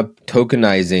ended up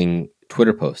tokenizing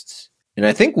Twitter posts. And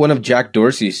I think one of Jack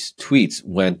Dorsey's tweets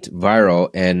went viral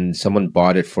and someone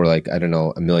bought it for like, I don't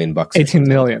know, $1 million. 18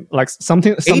 million, like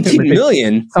something 18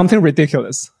 million? Something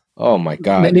ridiculous. Oh my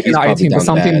God. Maybe He's not probably 18, but down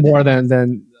something bad. more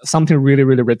than something really,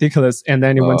 really ridiculous. And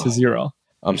then it went to zero.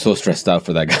 I'm so stressed out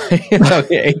for that guy.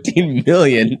 18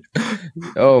 million.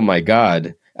 Oh my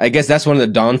God. I guess that's one of the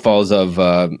downfalls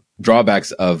of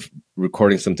drawbacks of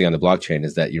recording something on the blockchain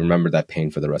is that you remember that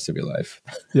pain for the rest of your life.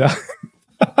 Yeah.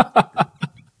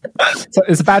 So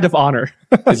it's a badge of honor.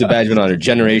 It's a badge of honor.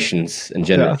 Generations and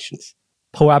generations.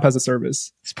 POAP as a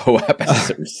service. It's POAP as a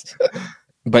service.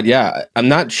 But yeah, I'm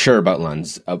not sure about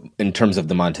Lens in terms of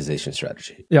the monetization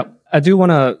strategy. Yeah. I do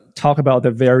want to talk about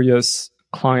the various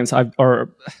clients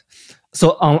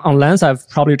so on Lens, I've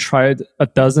probably tried a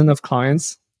dozen of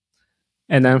clients.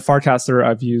 And then Farcaster,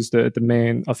 I've used the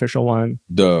main official one.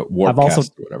 The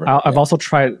Warpcast or whatever. I've also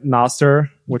tried Nostr,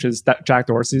 which is that Jack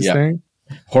Dorsey's thing.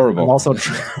 Horrible. I've also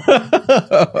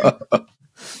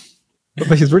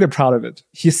but he's really proud of it.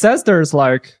 He says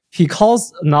he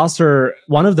calls Nostr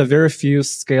one of the very few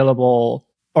scalable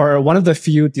or one of the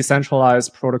few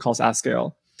decentralized protocols at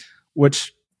scale,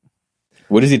 which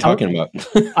what is he talking about?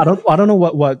 I don't know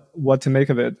what to make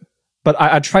of it. But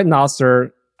I tried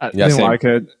Nostr. I didn't like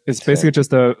it. It's basically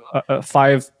just a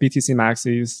 5 BTC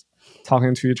maxis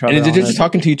talking to each other. And they're just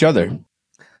talking to each other.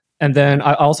 And then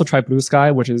I also tried Blue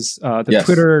Sky, which is the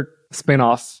Twitter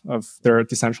spin-off of their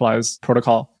decentralized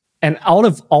protocol. And out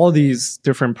of all of these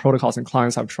different protocols and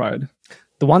clients I've tried,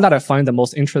 the one that I find the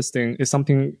most interesting is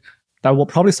something that will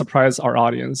probably surprise our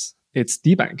audience. It's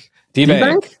DBank.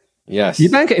 DBank? Yes.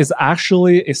 DBank is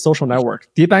actually a social network.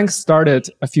 DBank started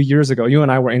a few years ago. You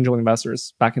and I were angel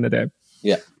investors back in the day.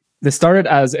 Yeah. They started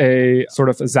as a sort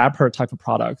of a Zapper type of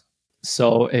product.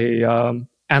 So portfolio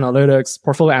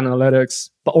analytics,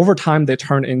 but over time they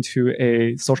turned into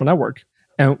a social network.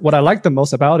 And what I like the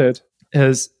most about it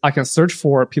is I can search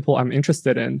for people I'm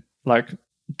interested in, like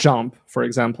Jump, for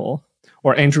example,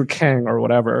 or Andrew Kang or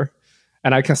whatever.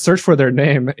 And I can search for their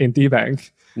name in DBank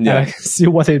and I can see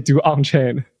what they do on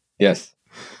chain. Yes.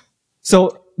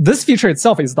 So this feature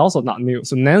itself is also not new.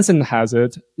 So Nansen has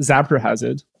it, Zapper has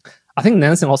it. I think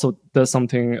Nansen also does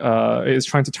something, is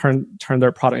trying to turn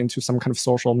their product into some kind of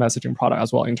social messaging product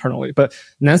as well internally. But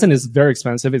Nansen is very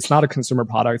expensive. It's not a consumer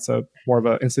product. It's more of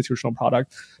an institutional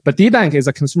product. But DBank is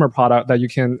a consumer product that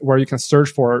where you can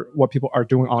search for what people are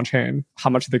doing on chain, how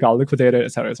much they got liquidated, et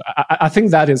cetera. I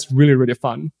think that is really, really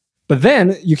fun. But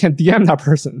then you can DM that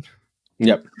person.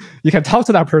 Yep. You can talk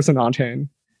to that person on chain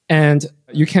and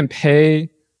you can pay,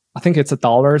 I think it's $1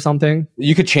 or something.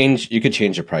 You could change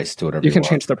the price to whatever you can want.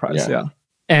 change the price, yeah.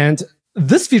 And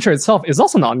this feature itself is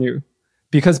also not new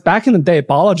because back in the day,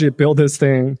 Balaji built this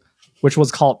thing, which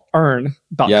was called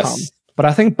earn.com. Yes. But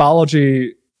I think Balaji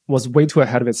was way too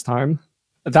ahead of its time.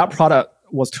 That product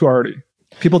was too early.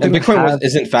 People didn't Bitcoin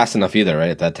isn't fast enough either, right?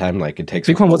 At that time, like it takes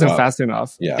Bitcoin wasn't fast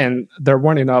enough. Yeah. And there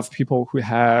weren't enough people who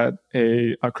had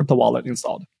a crypto wallet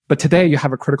installed. But today you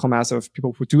have a critical mass of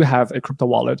people who do have a crypto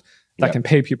wallet that can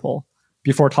pay people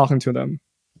before talking to them.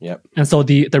 Yep. And so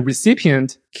the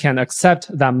recipient can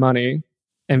accept that money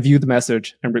and view the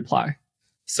message and reply.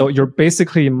 So you're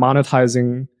basically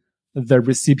monetizing the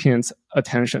recipient's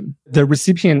attention. The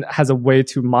recipient has a way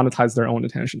to monetize their own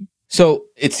attention. So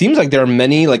it seems like there are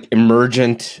many like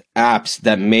emergent apps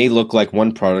that may look like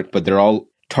one product, but they're all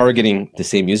targeting the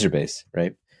same user base,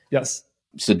 right? Yes.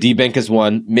 So DBank is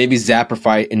one, maybe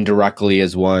Zappify indirectly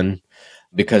is one,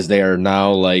 because they are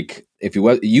now like, if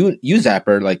you use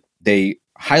Zapper, like they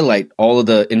highlight all of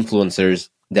the influencers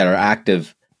that are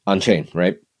active on chain,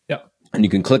 right? Yeah. And you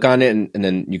can click on it and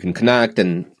then you can connect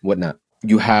and whatnot.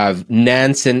 You have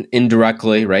Nansen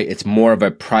indirectly, right? It's more of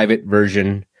a private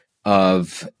version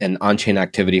of an on-chain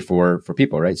activity for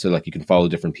people, right? So like you can follow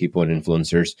different people and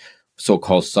influencers,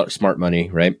 so-called smart money,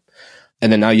 right?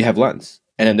 And then now you have Lens.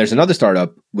 And then there's another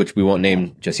startup, which we won't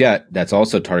name just yet, that's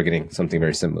also targeting something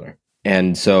very similar.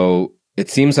 And so it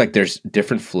seems like there's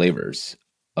different flavors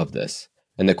of this.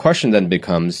 And the question then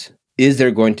becomes, is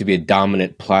there going to be a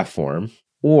dominant platform,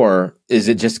 or is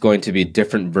it just going to be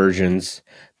different versions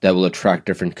that will attract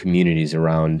different communities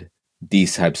around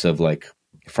these types of like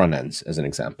front ends, as an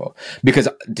example? Because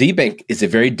DBank is a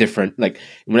very different, like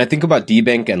when I think about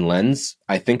DBank and Lens,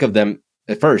 I think of them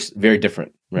at first very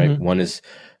different, right? Mm-hmm. One is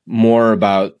more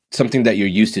about something that you're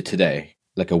used to today,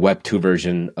 like a Web 2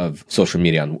 version of social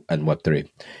media and Web 3.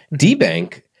 Mm-hmm.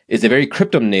 DBank is a very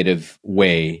crypto native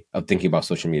way of thinking about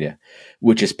social media,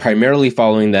 which is primarily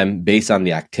following them based on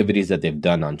the activities that they've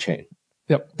done on chain.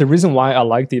 Yep. The reason why I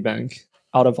like DBank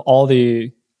out of all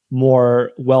the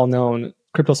more well-known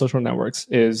crypto social networks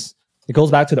is it goes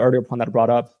back to the earlier point that I brought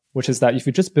up, which is that if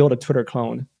you just build a Twitter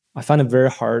clone, I find it very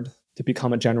hard to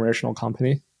become a generational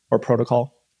company or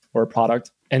protocol or a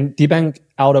product. And DBank,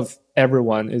 out of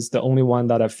everyone, is the only one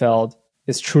that I felt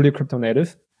is truly crypto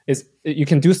native. You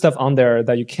can do stuff on there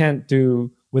that you can't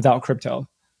do without crypto.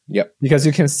 Yep. Because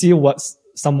you can see what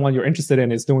someone you're interested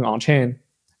in is doing on chain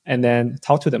and then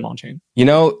talk to them on chain. You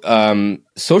know,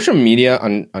 social media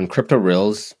on crypto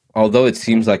rails, although it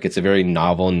seems like it's a very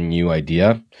novel new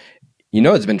idea, you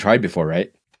know, it's been tried before,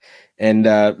 right? And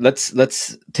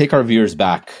let's take our viewers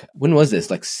back. When was this?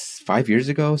 Like 5 years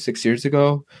ago, 6 years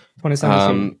ago?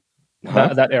 2017.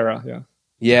 That era, yeah.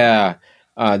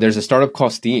 Yeah. There's a startup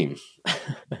called Steem.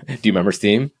 Do you remember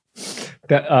Steem?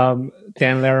 Dan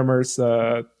Larimer's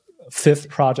fifth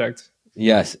project.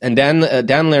 Yes. And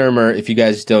Dan Larimer, if you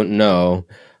guys don't know,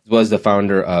 was the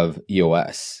founder of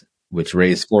EOS, which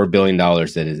raised $4 billion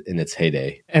in its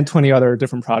heyday. And 20 other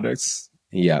different projects.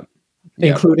 Yeah.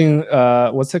 Including,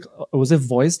 was it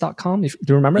voice.com? Do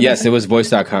you remember that? Yes, it was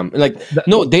voice.com.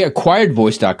 No, they acquired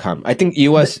voice.com. I think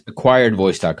EOS acquired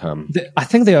voice.com. I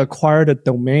think they acquired a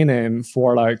domain name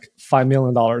for like $5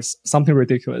 million, something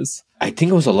ridiculous. I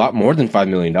think it was a lot more than $5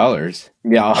 million.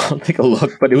 Yeah, I'll take a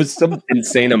look, but it was some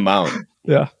insane amount.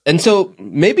 Yeah. And so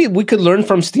maybe we could learn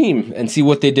from Steem and see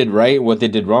what they did right, what they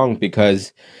did wrong,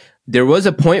 because there was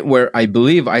a point where I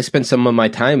believe I spent some of my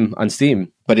time on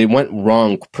Steem, but it went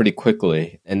wrong pretty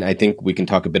quickly. And I think we can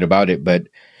talk a bit about it. But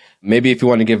maybe if you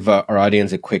want to give our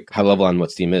audience a quick high level on what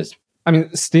Steem is. I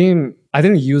mean, Steem, I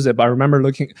didn't use it, but I remember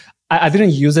looking. I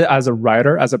didn't use it as a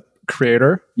writer, as a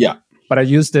creator. Yeah. But I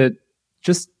used it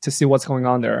just to see what's going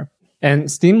on there.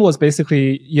 And Steem was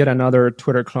basically yet another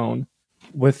Twitter clone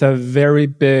with a very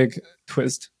big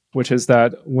twist, which is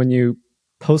that when you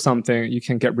post something, you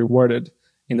can get rewarded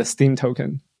in the Steem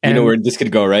token. And, you know where this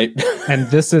could go, right? And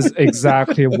this is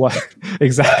exactly what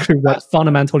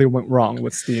fundamentally went wrong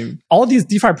with Steem. All these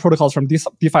DeFi protocols from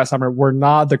DeFi Summer were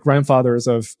not the grandfathers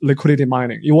of liquidity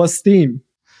mining. It was Steem.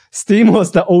 Steem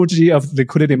was the OG of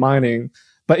liquidity mining.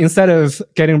 But instead of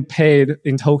getting paid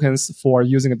in tokens for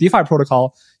using a DeFi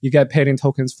protocol, you get paid in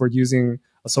tokens for using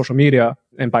a social media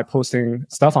and by posting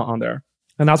stuff on there.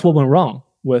 And that's what went wrong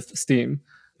with Steem.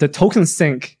 The token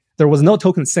sink, there was no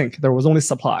token sink. There was only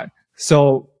supply.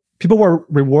 So people were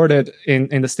rewarded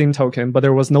in the Steem token, but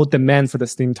there was no demand for the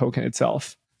Steem token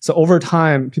itself. So over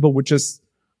time, people would just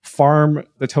farm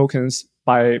the tokens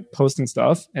by posting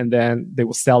stuff, and then they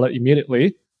will sell it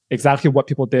immediately. Exactly what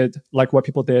people did, like what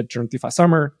people did during DeFi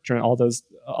Summer, during all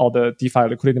the DeFi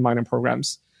liquidity mining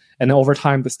programs. And then over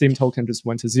time, the Steem token just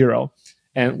went to zero.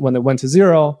 And when it went to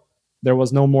zero, there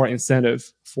was no more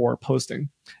incentive for posting.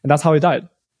 And that's how it died.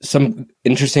 Some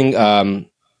interesting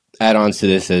add-ons to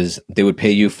this is they would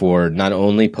pay you for not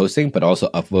only posting, but also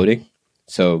upvoting.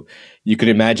 So you could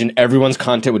imagine everyone's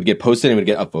content would get posted and would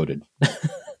get upvoted.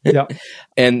 Yeah.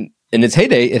 And in its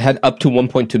heyday, it had up to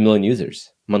 1.2 million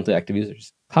users, monthly active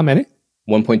users. How many?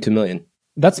 1.2 million.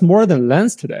 That's more than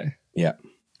Lens today. Yeah.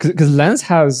 Because Lens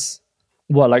has,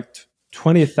 what, like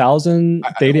 20,000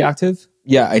 daily active?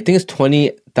 Yeah, I think it's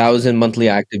 20,000 monthly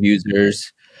active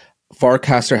users.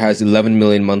 Farcaster has 11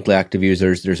 million monthly active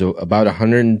users. There's about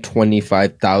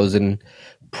 125,000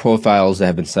 profiles that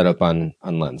have been set up on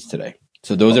Lens today.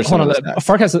 So those are some of the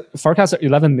stats. Farcaster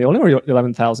 11 million or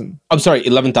 11,000? I'm sorry,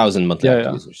 11,000 monthly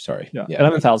active users. Sorry. Yeah.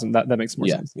 11,000. That makes more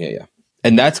sense. Yeah.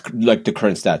 And that's like the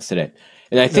current stats today.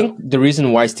 And I think the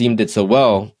reason why Steam did so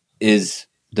well is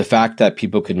the fact that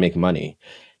people could make money.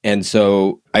 And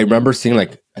so I remember seeing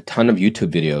like a ton of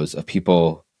YouTube videos of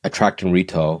people attracting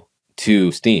retail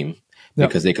to Steam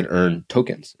because they could earn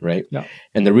tokens, right? Yeah.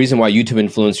 And the reason why YouTube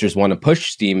influencers want to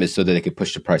push Steam is so that they could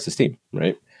push the price of Steam,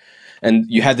 right? And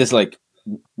you had this like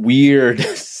weird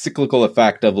cyclical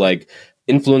effect of like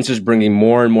influencers bringing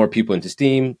more and more people into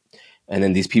Steam, and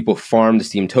then these people farm the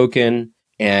Steam token,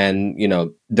 and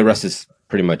the rest is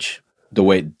pretty much the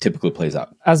way it typically plays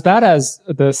out. As bad as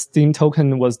the Steam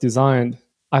token was designed,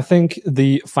 I think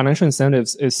the financial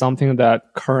incentives is something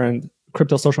that current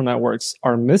crypto social networks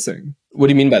are missing. What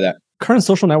do you mean by that? Current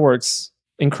social networks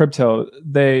in crypto,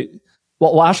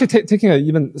 actually taking an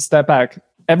even step back,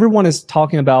 everyone is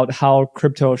talking about how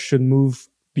crypto should move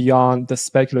beyond the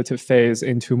speculative phase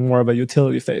into more of a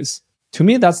utility phase. To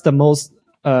me, that's the most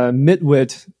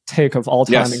midwit take of all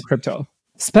time in crypto.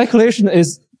 Speculation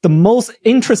is the most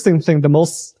interesting thing,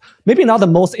 maybe not the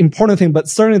most important thing, but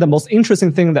certainly the most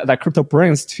interesting thing that crypto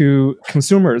brings to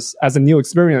consumers as a new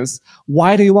experience.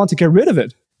 Why do you want to get rid of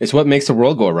it? It's what makes the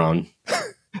world go around.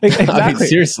 Exactly. I mean,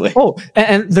 seriously. Oh,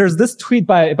 and there's this tweet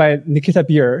by Nikita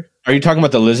Beer. Are you talking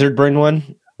about the lizard brain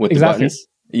one with the buttons?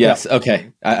 Yes. Yeah.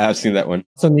 Okay. I've seen that one.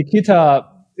 So Nikita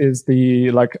is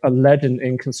a legend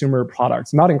in consumer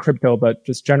products, not in crypto, but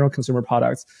just general consumer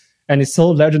products. And it's so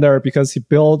legendary because he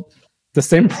built the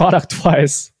same product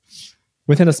twice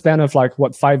within a span of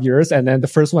 5 years. And then the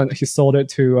first one, he sold it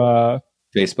to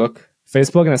Facebook.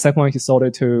 And the second one, he sold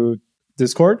it to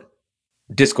Discord.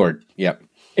 Yep.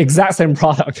 Exact same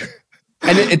product.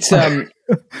 And it's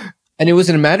and it was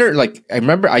in a matter I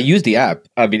remember I used the app.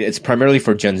 I mean, it's primarily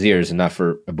for Gen Zers and not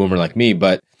for a boomer like me,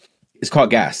 but it's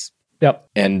called Gas. Yep.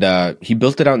 And he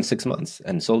built it out in 6 months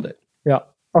and sold it. Yeah.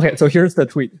 Okay, so here's the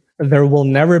tweet. There will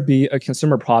never be a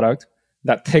consumer product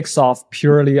that takes off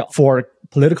purely for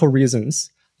political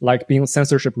reasons, like being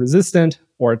censorship resistant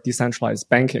or decentralized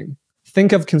banking.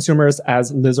 Think of consumers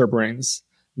as lizard brains.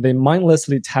 They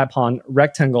mindlessly tap on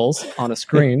rectangles on a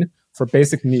screen for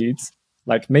basic needs,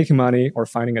 like making money or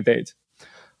finding a date.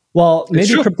 Well,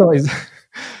 maybe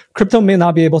crypto may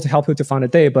not be able to help you to find a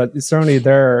date, but it's certainly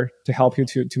there to help you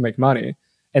to make money.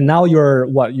 And now you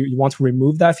want to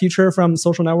remove that feature from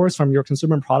social networks, from your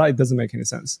consumer product? It doesn't make any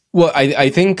sense. Well, I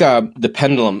think the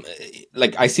pendulum,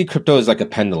 I see crypto as like a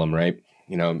pendulum, right?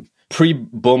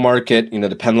 Pre-bull market,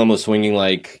 the pendulum was swinging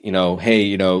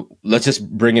hey, let's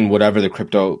just bring in whatever the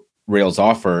crypto rails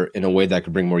offer in a way that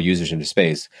could bring more users into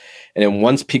space. And then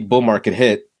once peak bull market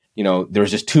hit, there was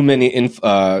just too many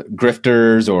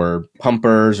grifters or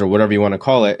pumpers or whatever you want to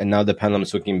call it. And now the pendulum is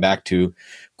swinging back to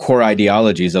core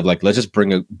ideologies of let's just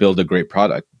build a great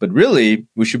product. But really,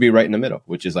 we should be right in the middle,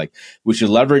 which is we should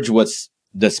leverage what's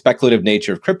the speculative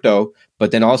nature of crypto,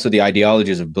 but then also the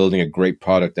ideologies of building a great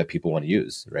product that people want to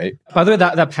use, right? By the way,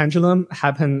 that pendulum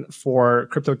happened for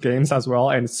crypto games as well.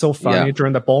 And it's so funny,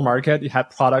 during the bull market, you had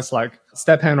products like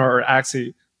StepN or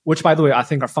Axie, which, by the way, I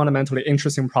think are fundamentally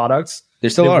interesting products. They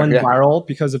went viral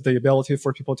because of the ability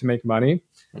for people to make money.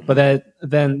 Mm-hmm. But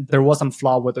then there was some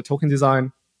flaw with the token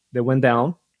design. They went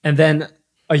down. And then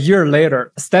a year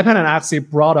later, StepN and Axie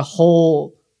brought a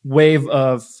whole wave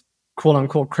of quote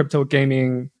unquote crypto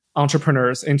gaming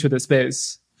entrepreneurs into the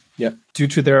space due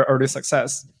to their early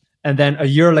success. And then a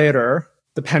year later,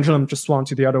 the pendulum just swung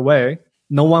to the other way.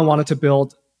 No one wanted to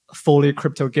build fully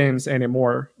crypto games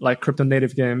anymore, like crypto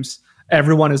native games.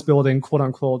 Everyone is building quote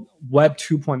unquote Web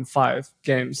 2.5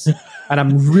 games. And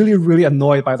I'm really, really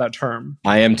annoyed by that term.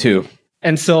 I am too.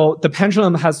 And so the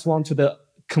pendulum has swung to the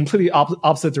completely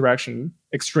opposite direction,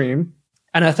 extreme.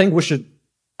 And I think we should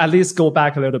at least go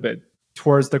back a little bit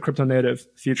towards the crypto native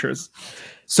features.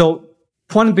 So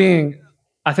point being,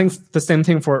 I think the same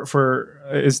thing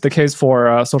is the case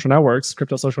for social networks,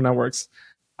 crypto social networks.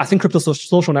 I think crypto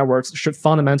social networks should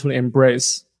fundamentally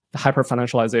embrace the hyper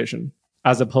financialization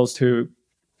as opposed to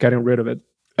getting rid of it.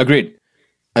 Agreed.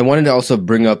 I wanted to also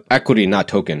bring up equity, not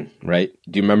token, right?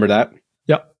 Do you remember that?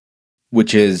 Yep.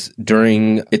 Which is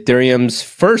during Ethereum's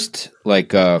first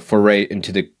foray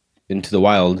into the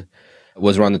wild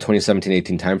was around the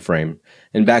 2017-18 timeframe.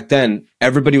 And back then,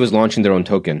 everybody was launching their own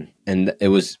token. And it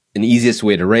was an easiest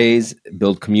way to raise,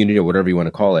 build community, or whatever you want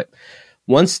to call it.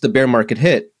 Once the bear market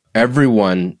hit,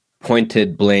 everyone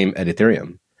pointed blame at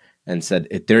Ethereum and said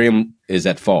Ethereum is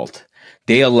at fault.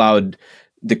 They allowed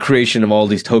the creation of all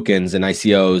these tokens and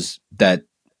ICOs that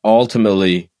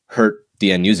ultimately hurt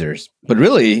the end users. But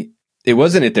really, it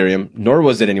wasn't Ethereum, nor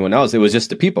was it anyone else. It was just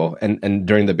the people. And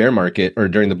during the bear market or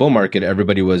during the bull market,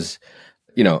 everybody was,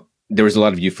 there was a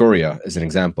lot of euphoria as an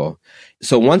example.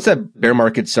 So once that bear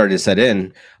market started to set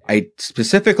in, I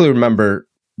specifically remember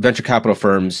venture capital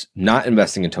firms not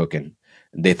investing in token.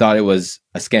 They thought it was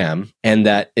a scam and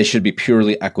that it should be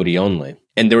purely equity only.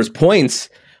 And there was points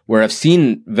where I've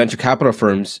seen venture capital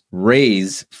firms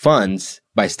raise funds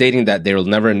by stating that they will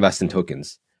never invest in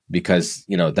tokens because,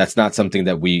 that's not something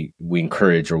that we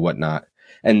encourage or whatnot.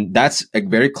 And that's a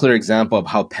very clear example of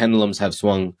how pendulums have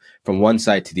swung from one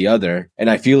side to the other. And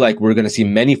I feel like we're going to see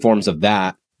many forms of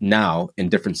that now in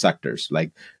different sectors,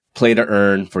 like play to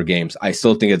earn for games. I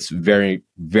still think it's very,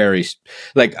 very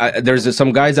there's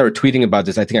some guys that were tweeting about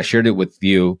this. I think I shared it with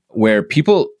you, where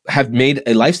people have made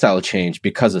a lifestyle change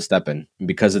because of STEPN,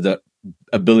 because of the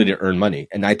ability to earn money.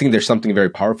 And I think there's something very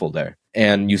powerful there.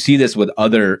 And you see this with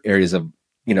other areas of,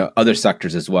 other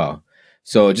sectors as well.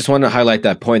 So I just want to highlight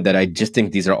that point that I just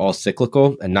think these are all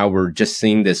cyclical. And now we're just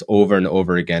seeing this over and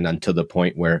over again until the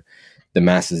point where the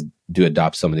masses do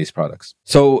adopt some of these products.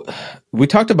 So we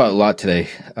talked about a lot today,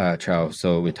 Chao.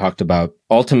 So we talked about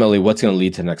ultimately what's going to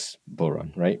lead to the next bull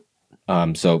run, right?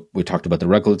 So we talked about the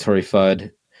regulatory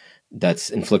FUD that's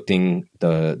inflicting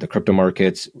the crypto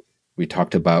markets. We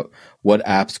talked about what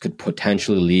apps could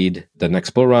potentially lead the next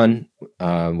bull run.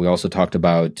 We also talked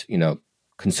about,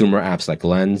 consumer apps like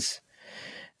Lens.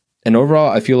 And overall,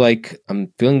 I feel like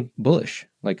I'm feeling bullish.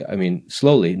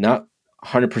 Slowly, not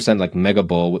 100% like mega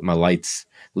bull with my lights,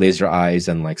 laser eyes,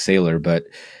 and like Sailor, but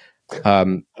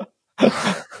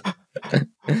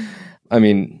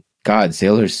God,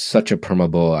 Sailor's such a perma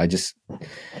bull.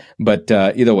 But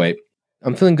either way,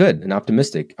 I'm feeling good and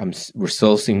optimistic. We're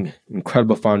still seeing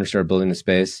incredible founders start building the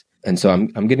space. And so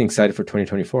I'm getting excited for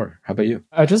 2024. How about you?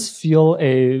 I just feel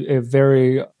a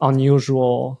very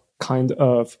unusual kind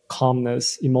of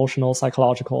calmness, emotional,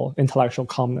 psychological, intellectual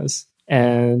calmness.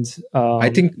 And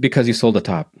I think because you sold the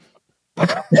top.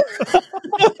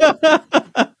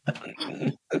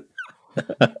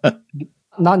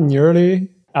 Not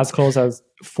nearly as close as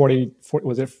 40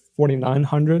 was it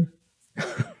 4,900?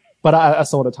 But I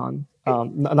sold a ton.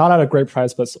 Not at a great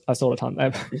price, but I sold a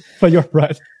ton. But you're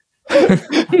right.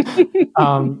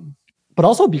 But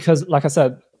also because, like I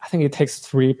said, I think it takes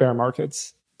 3 bear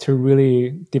markets to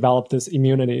really develop this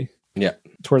immunity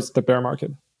towards the bear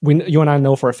market. You and I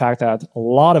know for a fact that a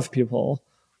lot of people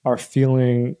are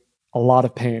feeling a lot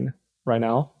of pain right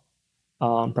now,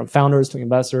 from founders to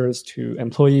investors to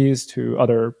employees to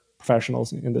other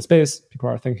professionals in the space. People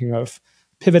are thinking of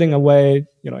pivoting away,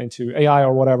 into AI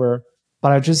or whatever.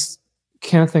 But I just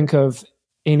can't think of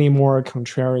any more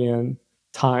contrarian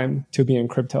time to be in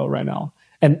crypto right now.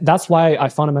 And that's why I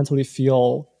fundamentally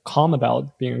feel calm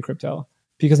about being in crypto,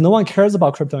 because no one cares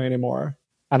about crypto anymore.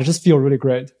 And I just feel really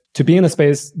great to be in a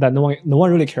space that no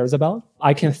one really cares about.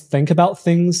 I can think about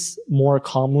things more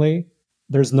calmly.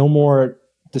 There's no more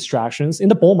distractions. In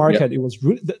the bull market, it was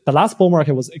the last bull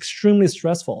market was extremely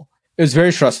stressful. It was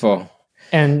very stressful.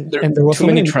 And there were so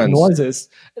many noises.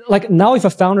 Like now, if a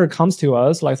founder comes to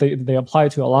us, like they apply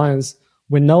to Alliance,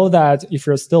 we know that if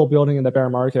you're still building in the bear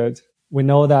market, we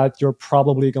know that you're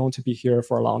probably going to be here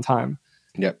for a long time.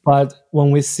 Yep. But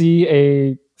when we see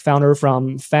a founder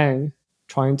from Fang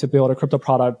trying to build a crypto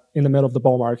product in the middle of the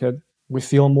bull market, we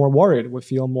feel more worried. We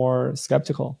feel more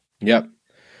skeptical. Yep.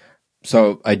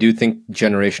 So I do think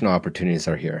generational opportunities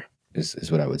are here,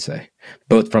 is what I would say,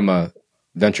 both from a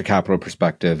venture capital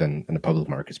perspective and a public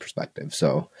markets perspective.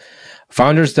 So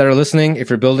founders that are listening, if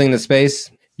you're building the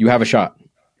space, you have a shot.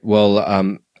 Well,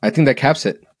 I think that caps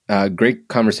it. Great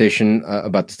conversation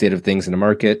about the state of things in the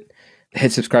market.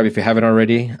 Hit subscribe if you haven't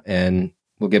already, and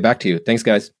we'll get back to you. Thanks,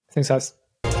 guys. Thanks, guys.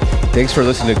 Thanks for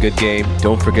listening to Good Game.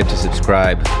 Don't forget to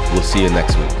subscribe. We'll see you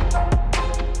next week.